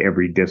almost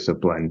every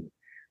discipline,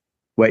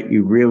 what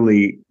you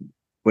really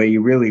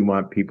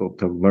want people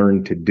to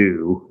learn to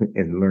do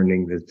in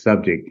learning the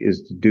subject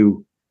is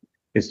to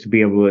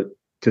be able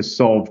to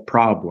solve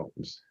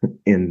problems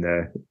in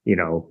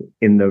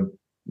the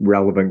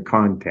relevant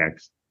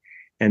context,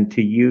 and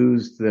to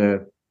use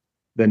the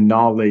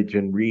knowledge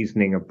and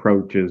reasoning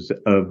approaches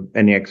of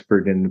an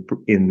expert in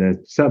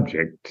the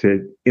subject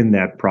in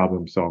that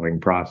problem solving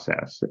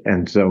process.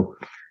 And so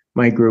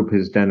my group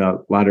has done a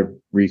lot of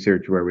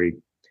research where we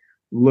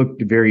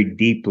looked very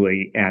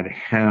deeply at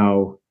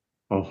how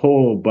a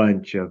whole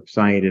bunch of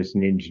scientists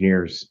and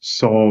engineers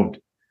solved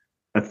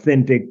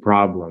authentic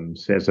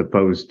problems, as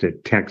opposed to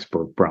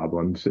textbook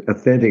problems,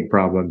 authentic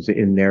problems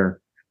in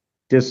their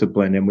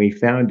discipline. And we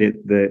found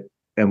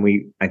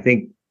I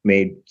think,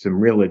 made some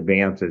real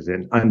advances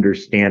in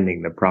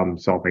understanding the problem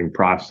solving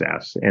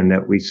process, and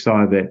that we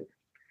saw that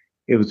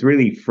it was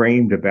really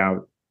framed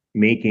about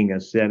making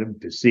a set of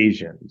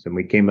decisions. And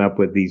we came up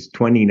with these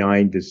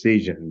 29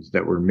 decisions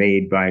that were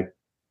made by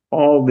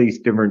all these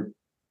different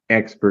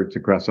experts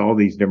across all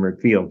these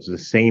different fields, the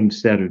same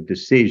set of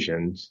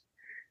decisions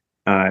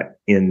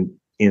in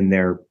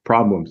their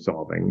problem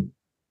solving.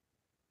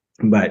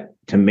 But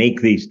to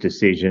make these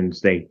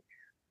decisions, they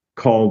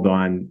called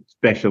on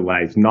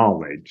specialized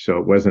knowledge. So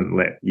it wasn't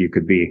you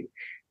could be,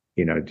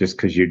 just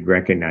because you'd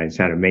recognize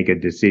how to make a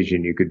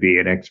decision, you could be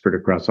an expert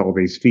across all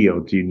these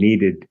fields. You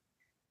needed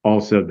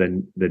also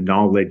the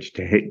knowledge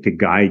to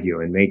guide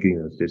you in making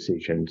those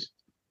decisions.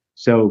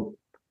 So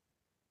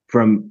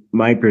from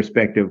my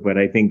perspective, what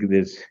I think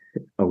this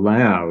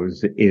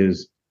allows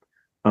is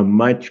a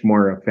much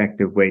more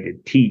effective way to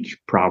teach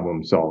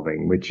problem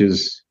solving, which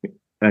is,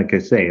 like I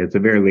say, it's a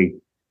very,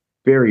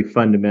 very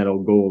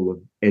fundamental goal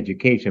of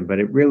education, but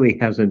it really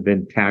hasn't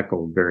been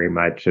tackled very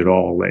much at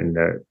all in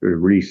the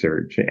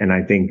research. And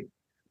I think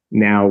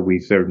now we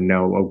sort of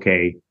know,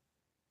 okay,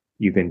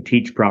 you can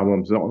teach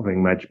problem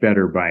solving much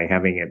better by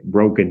having it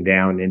broken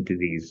down into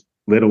these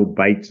little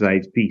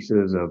bite-sized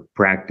pieces of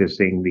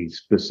practicing these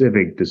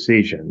specific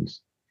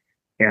decisions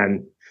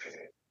and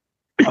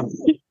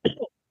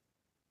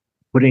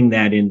putting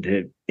that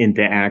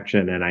into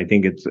action. And I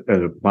think it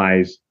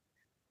applies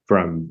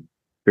from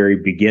very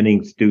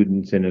beginning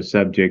students in a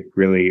subject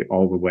really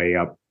all the way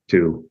up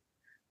to,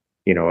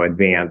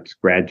 advanced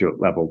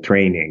graduate level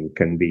training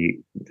can be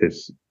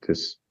this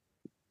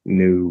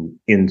new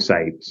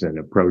insights and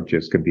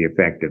approaches can be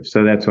effective.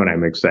 So that's what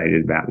I'm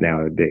excited about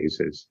nowadays,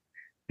 is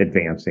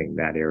advancing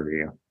that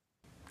area.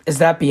 Is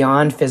that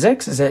beyond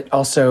physics? Is it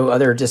also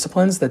other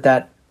disciplines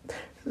that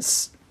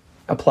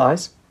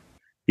applies?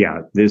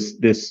 Yeah, this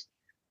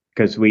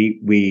because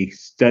we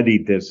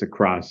studied this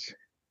across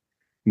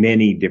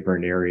many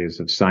different areas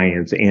of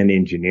science and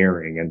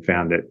engineering and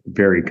found it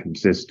very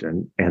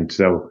consistent. And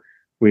so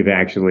we've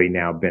actually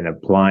now been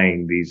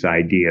applying these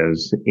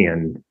ideas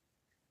in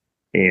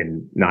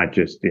not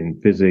just in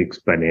physics,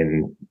 but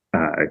in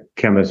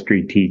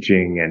chemistry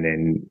teaching and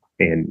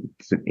in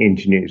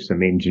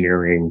some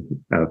engineering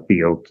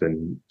fields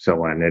and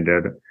so on. And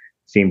it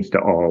seems to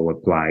all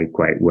apply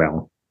quite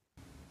well.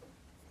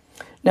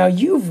 Now,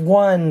 you've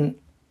won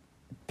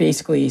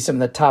basically some of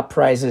the top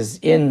prizes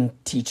in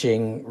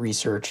teaching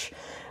research.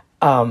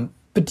 But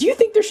do you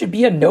think there should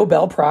be a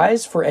Nobel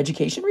Prize for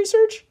education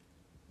research?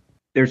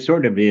 There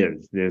sort of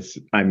is this.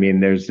 I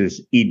mean, there's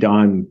this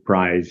Edon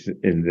Prize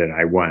that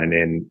I won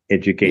in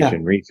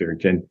education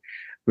research. And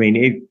I mean,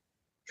 it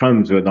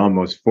comes with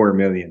almost $4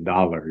 million.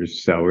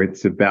 So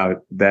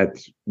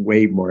that's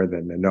way more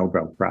than the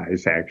Nobel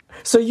Prize, actually.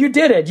 So you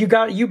did it.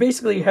 You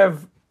basically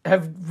have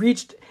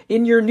reached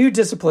in your new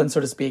discipline, so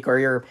to speak,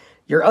 or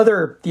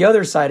the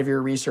other side of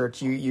your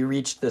research, you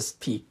reached this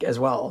peak as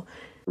well.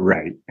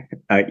 Right.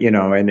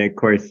 And of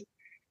course,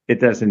 it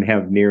doesn't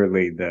have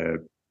nearly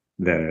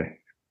the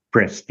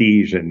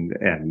prestige and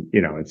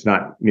it's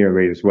not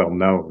nearly as well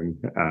known.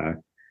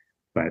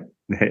 But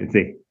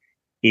the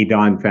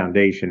Edon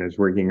Foundation is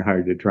working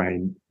hard to try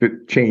and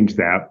change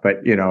that.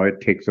 But,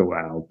 it takes a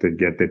while to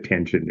get the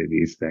attention to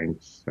these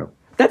things. So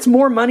that's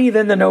more money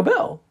than the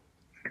Nobel.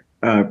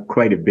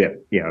 Quite a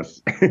bit,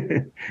 yes.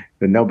 The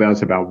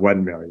Nobel's about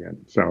 1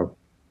 million. So,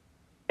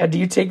 and do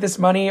you take this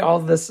money, all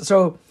of this?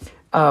 So,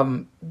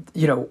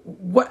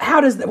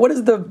 what is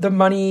the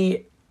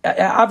money?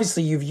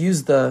 Obviously, you've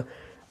used the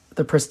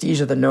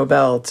prestige of the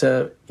Nobel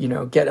to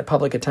get a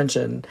public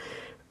attention.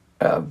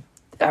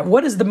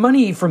 What does the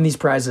money from these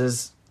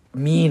prizes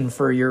mean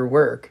for your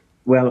work?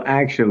 Well,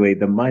 actually,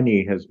 the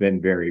money has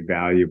been very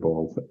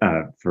valuable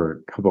for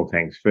a couple of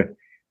things.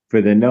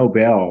 For the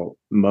Nobel,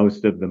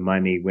 most of the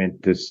money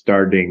went to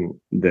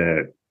starting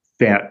the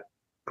PhET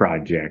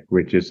project,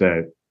 which is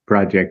a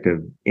project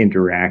of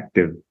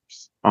interactive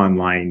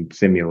online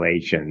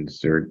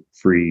simulations. They're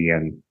free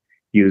and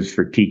used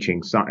for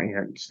teaching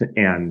science.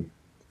 And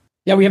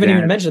yeah, we haven't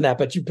even mentioned that,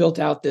 but you built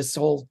out this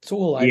whole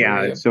tool.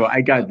 So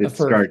I got this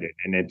started,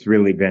 and it's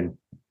really been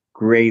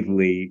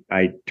greatly.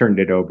 I turned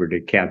it over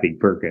to Kathy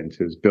Perkins,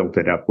 who's built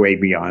it up way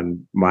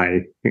beyond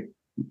my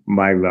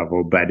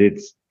level, but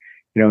it's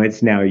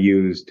now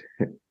used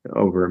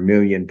over 1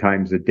 million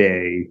times a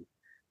day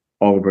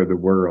all over the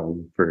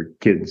world for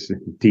kids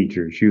and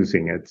teachers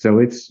using it. So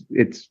it's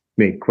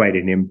made quite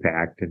an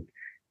impact.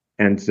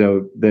 And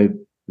so the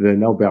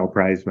Nobel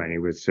Prize money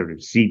was sort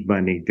of seed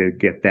money to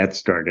get that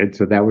started.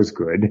 So that was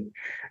good.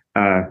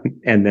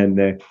 And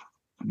then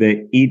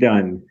the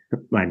Edon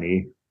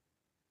money,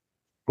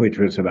 which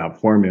was about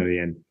 4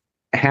 million,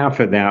 half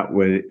of that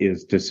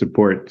is to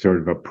support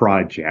sort of a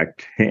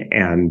project,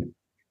 and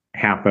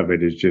half of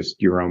it is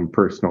just your own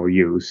personal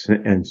use.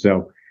 And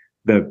so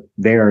the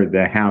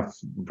half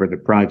for the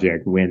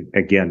project went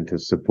again to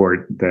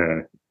support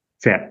the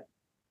PhET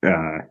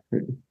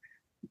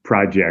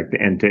project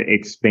and to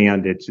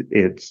expand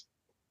its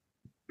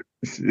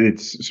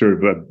sort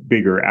of a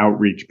bigger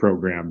outreach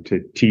program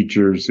to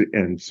teachers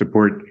and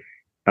support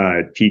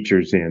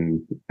teachers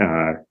in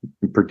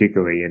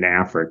particularly in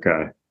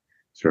Africa,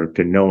 sort of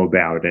to know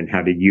about and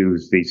how to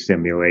use these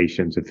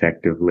simulations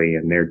effectively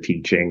in their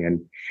teaching.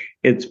 And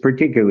it's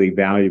particularly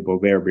valuable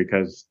there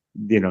because,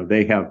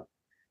 they have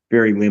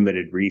very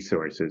limited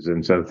resources.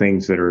 And so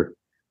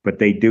but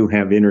they do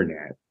have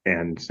internet.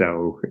 And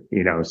so,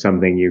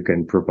 something you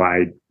can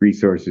provide,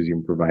 resources you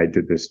can provide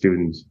to the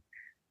students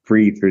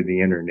free through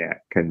the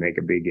internet can make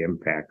a big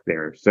impact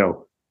there.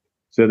 So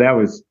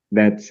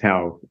that's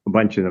how a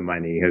bunch of the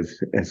money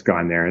has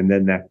gone there. And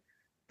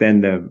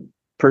then the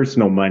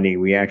personal money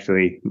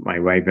my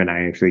wife and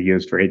I actually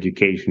used for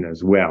education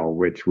as well,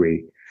 which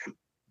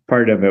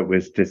part of it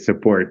was to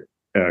support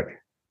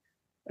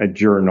a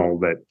journal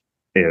that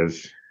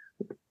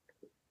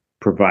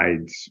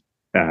provides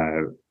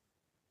a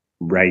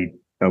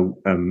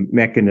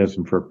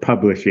mechanism for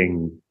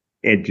publishing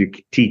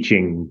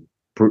teaching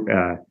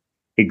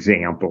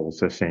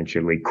examples,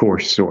 essentially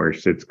course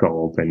source it's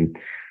called,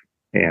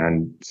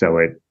 and so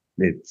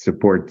it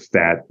supports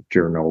that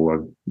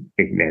journal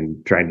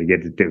and trying to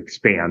get it to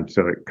expand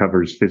so it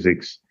covers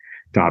physics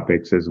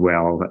topics as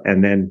well.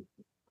 And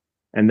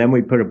then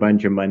we put a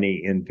bunch of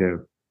money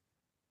into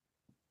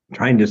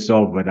trying to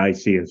solve what I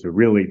see as a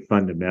really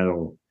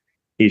fundamental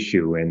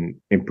issue in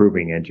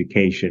improving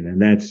education,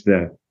 and that's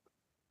the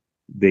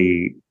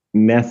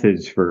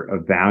methods for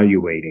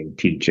evaluating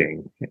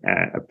teaching,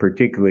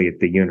 particularly at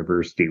the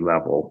university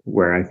level,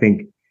 where I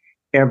think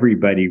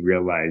everybody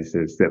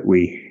realizes that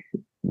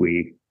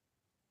we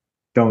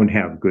don't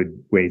have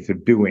good ways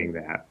of doing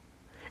that.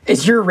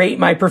 Is your Rate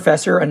My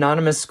Professor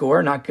anonymous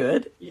score not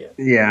good?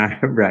 Yeah,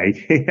 right.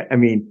 I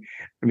mean,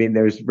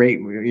 there's Rate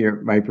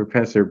My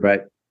Professor,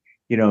 but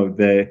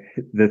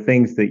the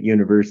things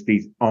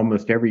that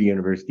almost every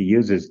university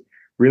uses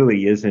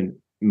really isn't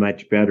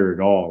much better at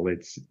all.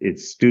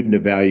 It's student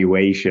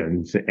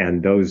evaluations,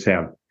 and those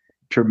have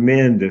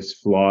tremendous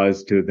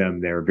flaws to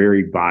them. They're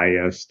very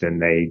biased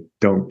and they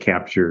don't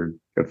capture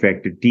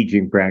effective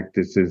teaching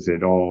practices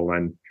at all.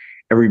 And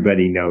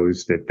everybody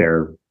knows that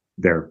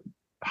they're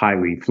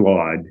highly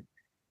flawed,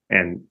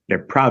 and they're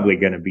probably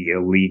going to be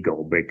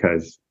illegal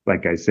because,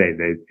 like I say,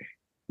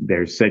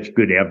 there's such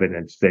good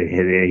evidence that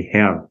they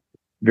have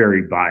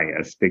very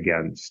biased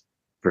against,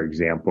 for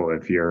example,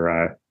 if you're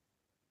a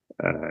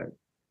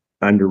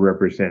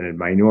underrepresented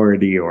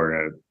minority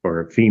or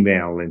a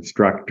female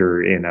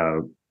instructor in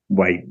a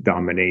white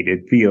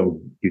dominated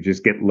field, you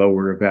just get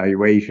lower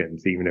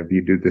evaluations, even if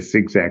you do this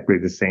exactly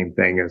the same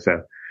thing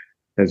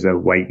as a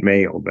white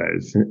male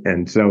does.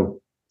 And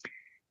so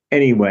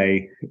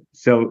anyway,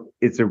 so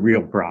it's a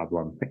real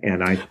problem.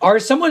 And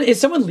is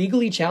someone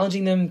legally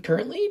challenging them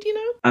currently? Do you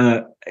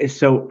know?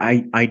 So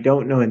I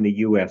don't know in the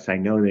US. I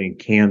know that in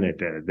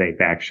Canada,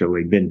 they've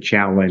actually been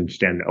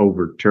challenged and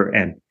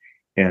overturned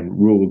and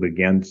ruled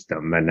against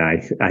them. And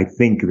I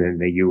think that in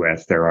the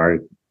US, there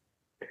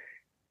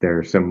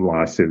are some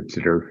lawsuits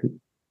that are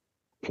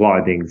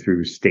plodding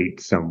through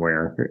states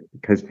somewhere,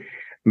 because,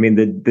 I mean,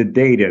 the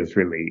data is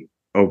really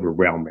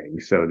overwhelming,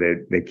 so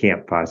that they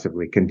can't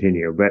possibly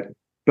continue.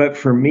 But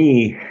for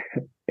me,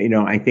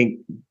 I think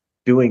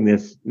doing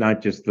this,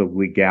 not just the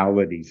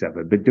legalities of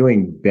it, but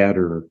doing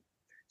better,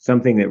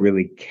 something that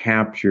really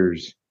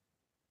captures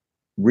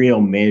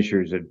real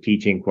measures of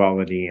teaching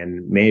quality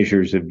and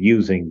measures of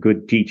using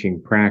good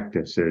teaching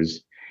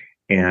practices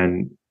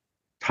and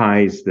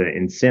ties the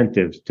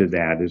incentives to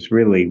that, is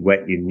really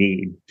what you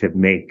need to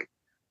make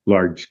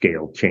large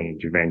scale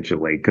change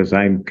eventually. Because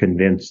I'm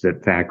convinced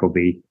that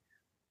faculty,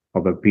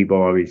 although people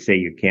always say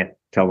you can't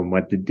tell them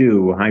what to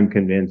do, I'm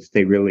convinced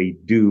they really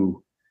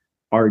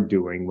are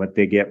doing what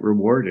they get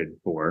rewarded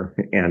for.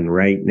 And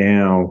right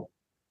now,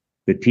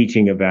 the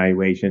teaching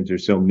evaluations are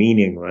so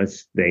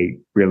meaningless. They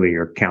really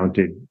are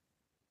counted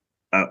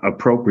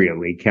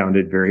appropriately,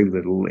 counted very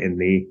little in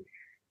the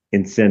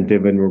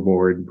incentive and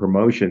reward and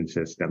promotion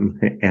system.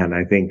 And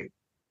I think,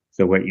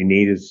 so what you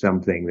need is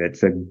something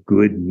that's a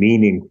good,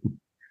 meaningful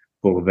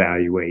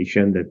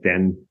evaluation that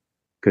then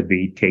could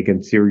be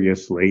taken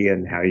seriously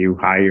in how you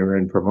hire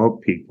and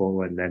promote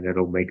people, and then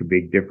it'll make a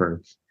big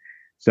difference.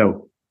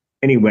 So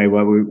anyway,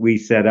 what we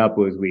set up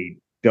was we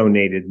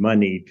donated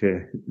money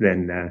to,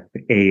 then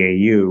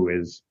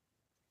AAU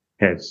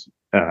has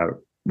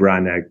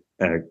run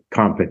a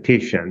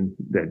competition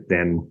that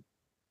then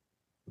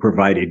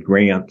provided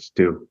grants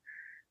to,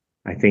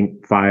 I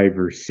think, 5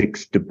 or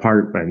 6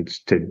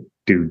 departments to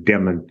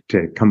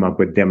come up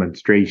with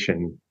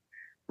demonstration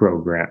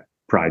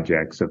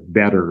projects of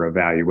better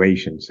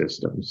evaluation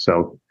systems.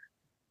 So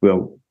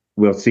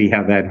we'll see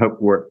how that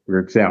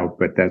works out,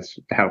 but that's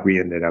how we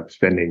ended up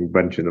spending a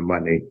bunch of the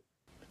money.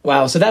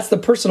 Wow. So that's the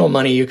personal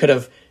money you could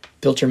have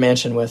built your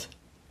mansion with.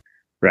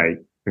 Right.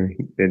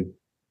 And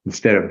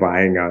instead of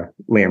buying a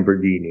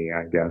Lamborghini,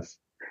 I guess.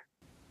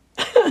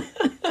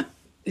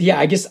 Yeah,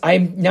 I guess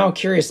I'm now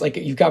curious, like,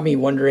 you got me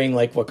wondering,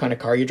 like, what kind of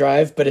car you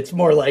drive, but it's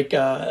more like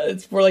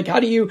how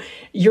do you,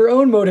 your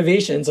own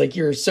motivations, like,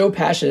 you're so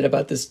passionate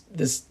about this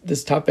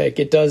topic.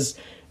 It does,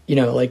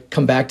 like,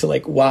 come back to,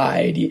 like,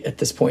 why at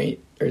this point,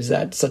 or is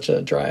that such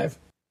a drive?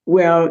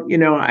 Well,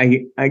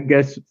 I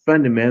guess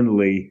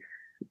fundamentally,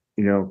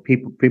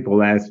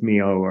 people ask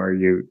me, "Oh, are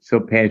you so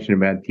passionate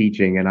about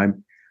teaching?" And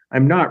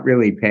I'm not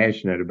really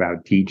passionate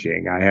about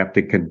teaching. I have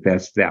to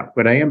confess that.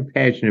 What I am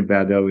passionate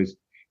about, though, is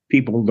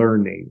people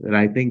learning. And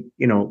I think,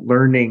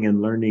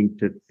 learning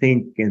to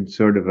think in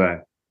sort of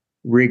a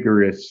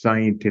rigorous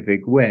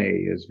scientific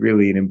way is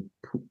really an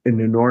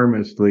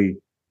enormously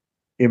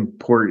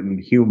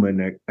important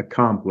human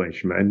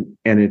accomplishment.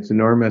 And it's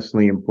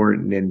enormously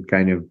important in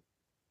kind of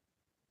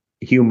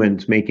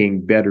humans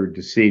making better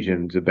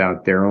decisions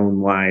about their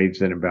own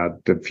lives and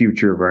about the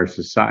future of our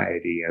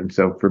society. And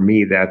so for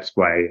me, that's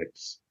why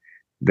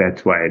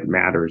it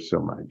matters so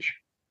much.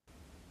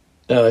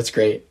 Oh, that's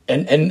great.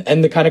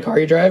 And the kind of car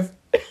you drive?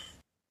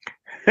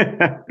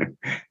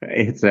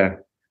 It's a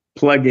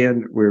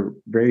plug-in. We're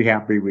very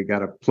happy. We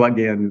got a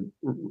plug-in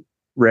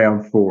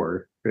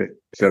RAV4.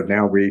 So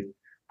now we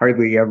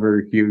hardly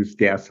ever use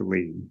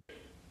gasoline.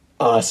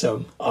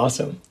 Awesome.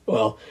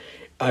 Well,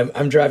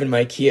 I'm driving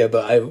my Kia,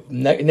 but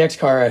next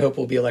car I hope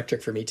will be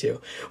electric for me too.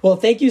 Well,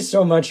 thank you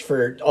so much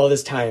for all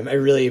this time. I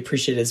really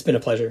appreciate it. It's been a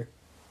pleasure.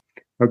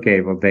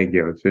 Okay, well, thank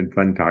you. It's been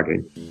fun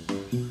talking.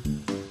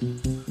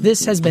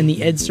 This has been the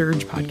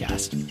EdSurge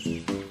podcast.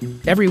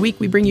 Every week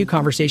we bring you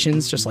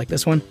conversations just like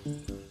this one.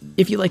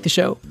 If you like the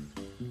show,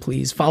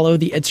 please follow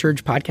the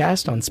EdSurge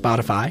podcast on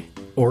Spotify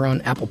or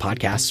on Apple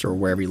Podcasts or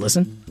wherever you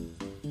listen.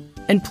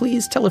 And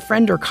please tell a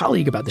friend or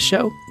colleague about the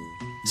show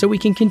so we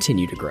can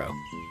continue to grow.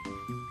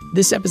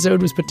 This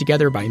episode was put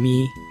together by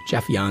me,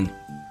 Jeff Young.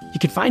 You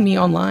can find me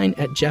online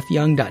at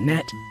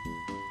jeffyoung.net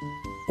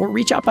or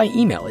reach out by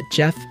email at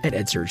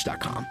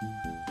jeff@edsurge.com.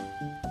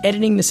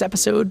 Editing this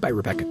episode by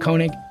Rebecca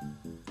Koenig,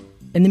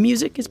 and the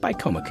music is by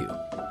Komaku.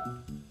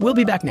 We'll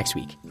be back next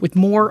week with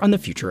more on the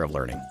future of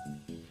learning.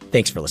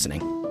 Thanks for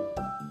listening.